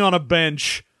sitting on a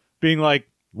bench being like,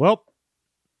 well,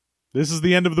 this is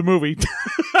the end of the movie.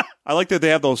 I like that they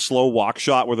have those slow walk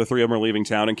shot where the three of them are leaving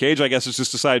town. And Cage, I guess, has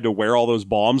just decided to wear all those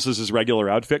bombs as his regular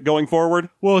outfit going forward.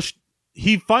 Well,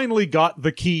 he finally got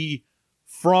the key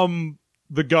from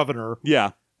the governor.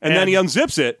 Yeah. And then he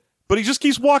unzips it. But he just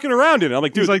keeps walking around in it. I'm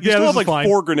like, dude, you still have like fine.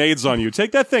 4 grenades on you.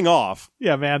 Take that thing off.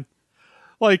 Yeah, man.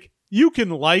 Like, you can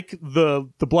like the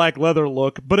black leather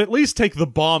look, but at least take the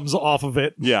bombs off of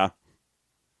it. Yeah.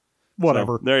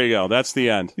 Whatever. So, there you go. That's the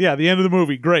end. Yeah, the end of the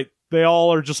movie. Great. They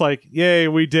all are just like, yay,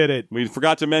 we did it. We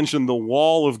forgot to mention the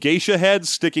wall of geisha heads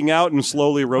sticking out and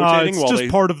slowly rotating it's while just they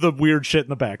part of the weird shit in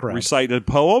the background. Recite a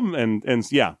poem and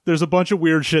yeah. There's a bunch of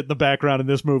weird shit in the background in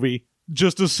this movie.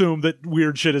 Just assume that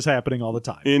weird shit is happening all the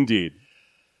time. Indeed.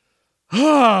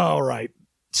 All right.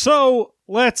 So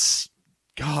let's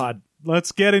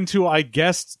get into, I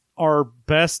guess, our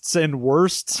bests and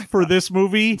worsts for this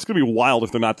movie. It's going to be wild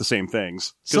if they're not the same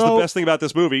things. Because the best thing about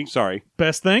this movie,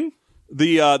 best thing?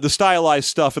 The stylized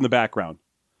stuff in the background.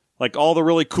 Like all the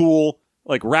really cool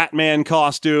like Ratman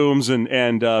costumes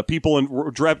and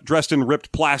people dressed in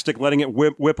ripped plastic, letting it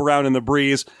whip around in the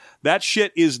breeze. That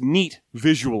shit is neat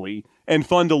visually and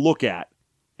fun to look at.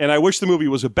 And I wish the movie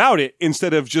was about it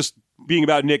instead of just being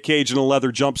about Nick Cage in a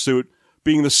leather jumpsuit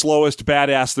being the slowest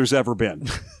badass there's ever been.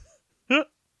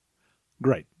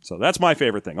 Great. So that's my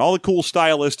favorite thing. All the cool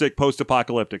stylistic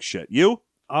post-apocalyptic shit. You?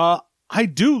 I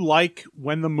do like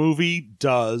when the movie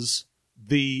does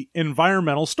the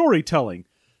environmental storytelling.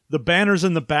 The banners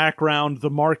in the background, the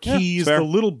marquees, the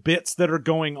little bits that are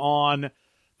going on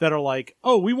that are like,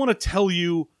 oh, we want to tell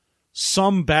you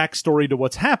some backstory to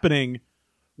what's happening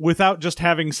without just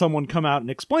having someone come out and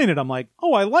explain it. I'm like,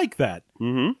 oh, I like that.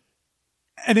 Mm-hmm.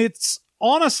 And it's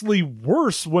honestly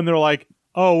worse when they're like,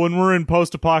 oh, when we're in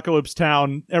post-apocalypse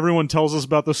town, everyone tells us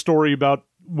about the story about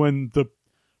when the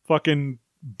fucking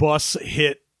bus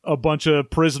hit a bunch of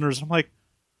prisoners. I'm like,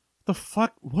 the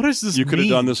fuck? What does this mean? You could have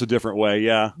done this a different way,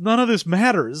 yeah. None of this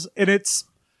matters. And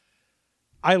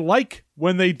I like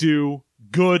when they do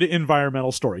good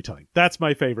environmental storytelling. That's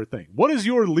my favorite thing. What is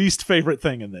your least favorite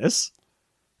thing in this?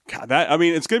 God,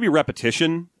 it's going to be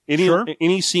repetition.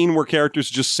 Any scene where characters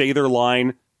just say their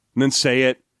line and then say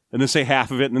it, and then say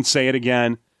half of it, and then say it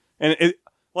again. And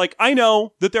I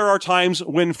know that there are times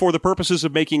when, for the purposes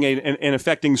of making an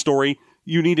affecting story,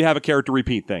 you need to have a character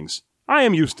repeat things. I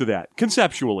am used to that,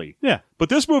 conceptually. Yeah. But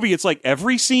this movie, it's like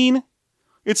every scene,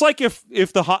 it's like if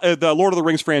the Lord of the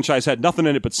Rings franchise had nothing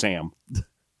in it but Sam.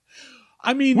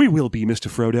 I mean... We will be, Mr.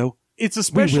 Frodo. It's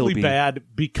especially bad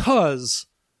because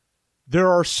there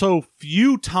are so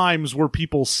few times where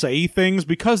people say things,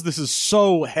 because this is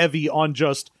so heavy on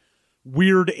just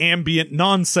weird ambient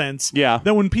nonsense. Yeah.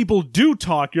 That when people do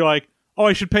talk, you're like, oh,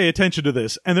 I should pay attention to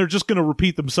this. And they're just going to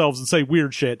repeat themselves and say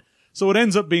weird shit. So it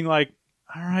ends up being like,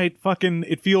 all right, fucking,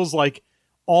 it feels like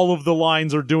all of the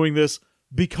lines are doing this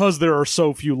because there are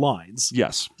so few lines.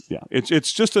 Yes. Yeah.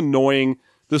 It's just annoying.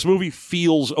 This movie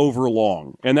feels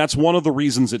overlong, and that's one of the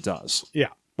reasons it does. Yeah.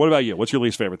 What about you? What's your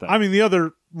least favorite thing? I mean, the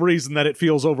other reason that it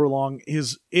feels overlong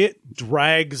is it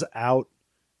drags out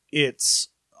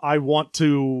I want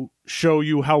to show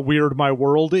you how weird my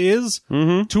world is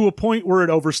to a point where it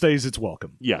overstays its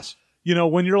welcome. Yes. You know,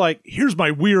 when you're like, here's my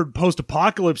weird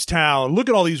post-apocalypse town. Look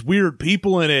at all these weird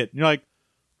people in it. And you're like,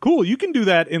 cool, you can do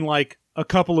that in like a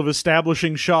couple of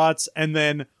establishing shots. And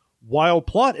then while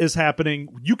plot is happening,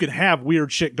 you can have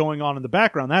weird shit going on in the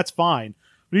background. That's fine.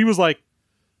 But he was like,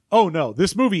 oh no,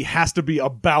 this movie has to be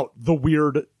about the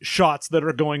weird shots that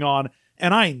are going on.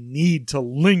 And I need to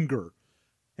linger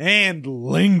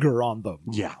on them.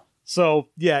 Yeah. So,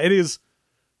 yeah, it is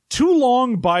too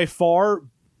long by far,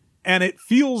 and it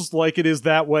feels like it is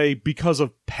that way because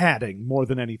of padding more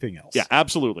than anything else. Yeah,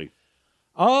 absolutely.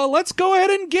 Let's go ahead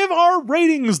and give our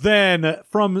ratings then.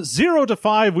 From 0 to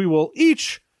 5, we will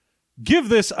each give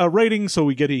this a rating, so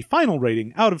we get a final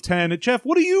rating out of 10. Jeff,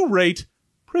 what do you rate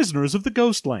Prisoners of the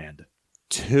Ghostland?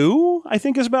 2, I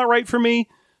think, is about right for me.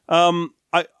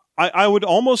 I would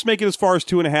almost make it as far as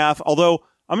 2.5, although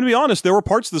I'm going to be honest, there were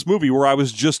parts of this movie where I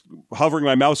was just hovering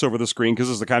my mouse over the screen, because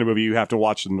this is the kind of movie you have to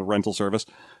watch in the rental service.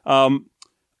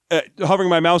 Hovering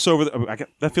my mouse over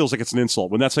that feels like it's an insult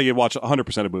when that's how you watch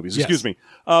 100% of movies. Yes. Excuse me.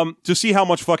 To see how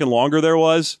much fucking longer there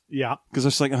was. Yeah. Because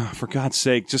it's like, oh, for God's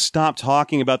sake, just stop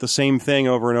talking about the same thing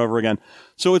over and over again.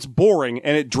 So it's boring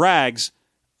and it drags.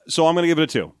 So I'm going to give it a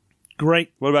 2.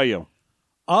 Great. What about you?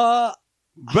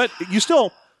 But you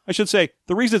still, I should say,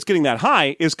 the reason it's getting that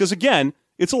high is because, again,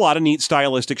 it's a lot of neat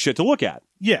stylistic shit to look at.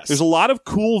 Yes. There's a lot of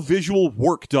cool visual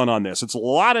work done on this. It's a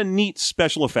lot of neat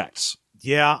special effects.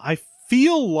 Yeah, I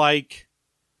feel like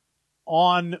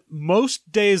on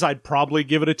most days I'd probably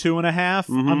give it a 2.5.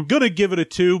 I'm going to give it a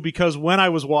 2 because when I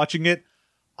was watching it,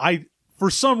 for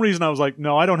some reason I was like,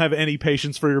 no, I don't have any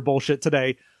patience for your bullshit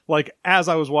today. Like, as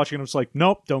I was watching it, I was like,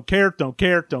 nope, don't care.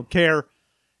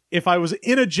 If I was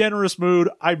in a generous mood,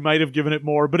 I might have given it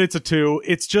more, but it's a 2.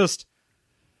 It's just,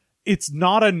 it's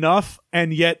not enough,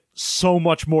 and yet so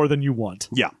much more than you want.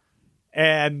 Yeah.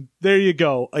 And there you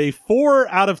go. A 4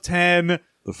 out of 10.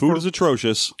 The food is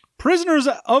atrocious. Prisoners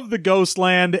of the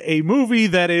Ghostland, a movie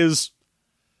that is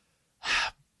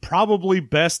probably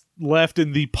best left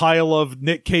in the pile of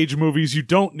Nick Cage movies you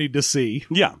don't need to see.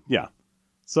 Yeah.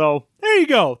 So, there you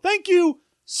go. Thank you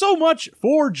so much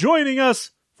for joining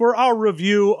us for our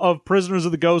review of Prisoners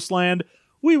of the Ghostland.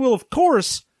 We will, of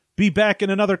course, be back in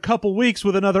another couple weeks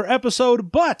with another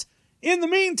episode, but in the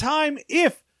meantime,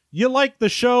 if you like the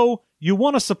show, you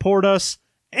want to support us,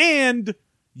 and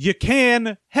you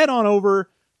can head on over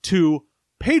to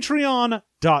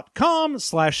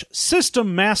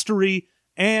patreon.com/systemmastery,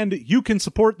 and you can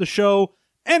support the show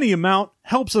any amount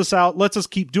helps us out, lets us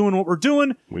keep doing what we're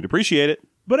doing. We'd appreciate it.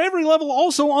 But every level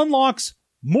also unlocks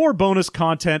more bonus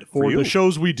content for the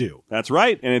shows we do. That's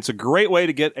right. And it's a great way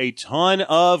to get a ton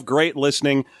of great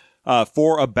listening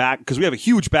because we have a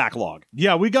huge backlog.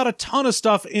 Yeah, we got a ton of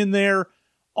stuff in there.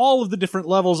 All of the different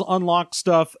levels unlock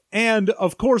stuff. And,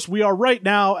 of course, we are right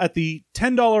now at the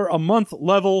 $10 a month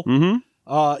level.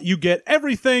 Mm-hmm. You get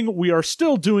everything. We are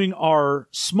still doing our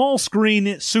small screen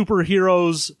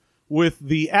superheroes with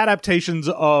the adaptations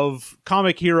of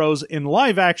comic heroes in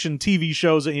live-action TV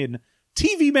shows in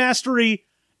TV Mastery.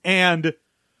 And,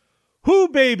 whoo,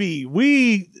 baby,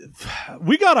 we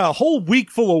got a whole week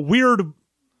full of weird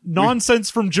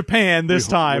nonsense from Japan this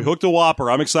time. We hooked a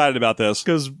whopper. I'm excited about this.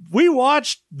 Because we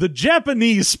watched the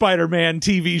Japanese Spider-Man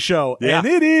TV show, and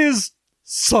it is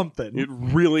something. It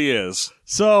really is.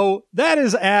 So that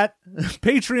is at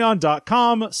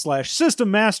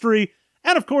patreon.com/System Mastery.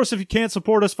 And of course, if you can't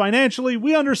support us financially,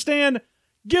 we understand.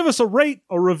 Give us a rate,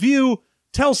 a review,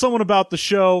 tell someone about the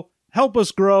show. Help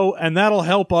us grow, and that'll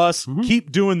help us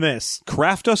keep doing this.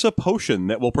 Craft us a potion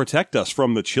that will protect us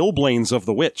from the chilblains of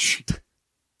the witch.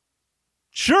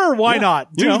 Sure, why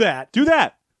not? Do that. Do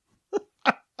that.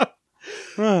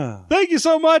 Thank you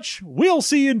so much. We'll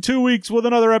see you in 2 weeks with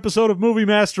another episode of Movie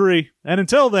Mastery. And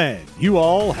until then, you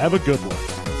all have a good one.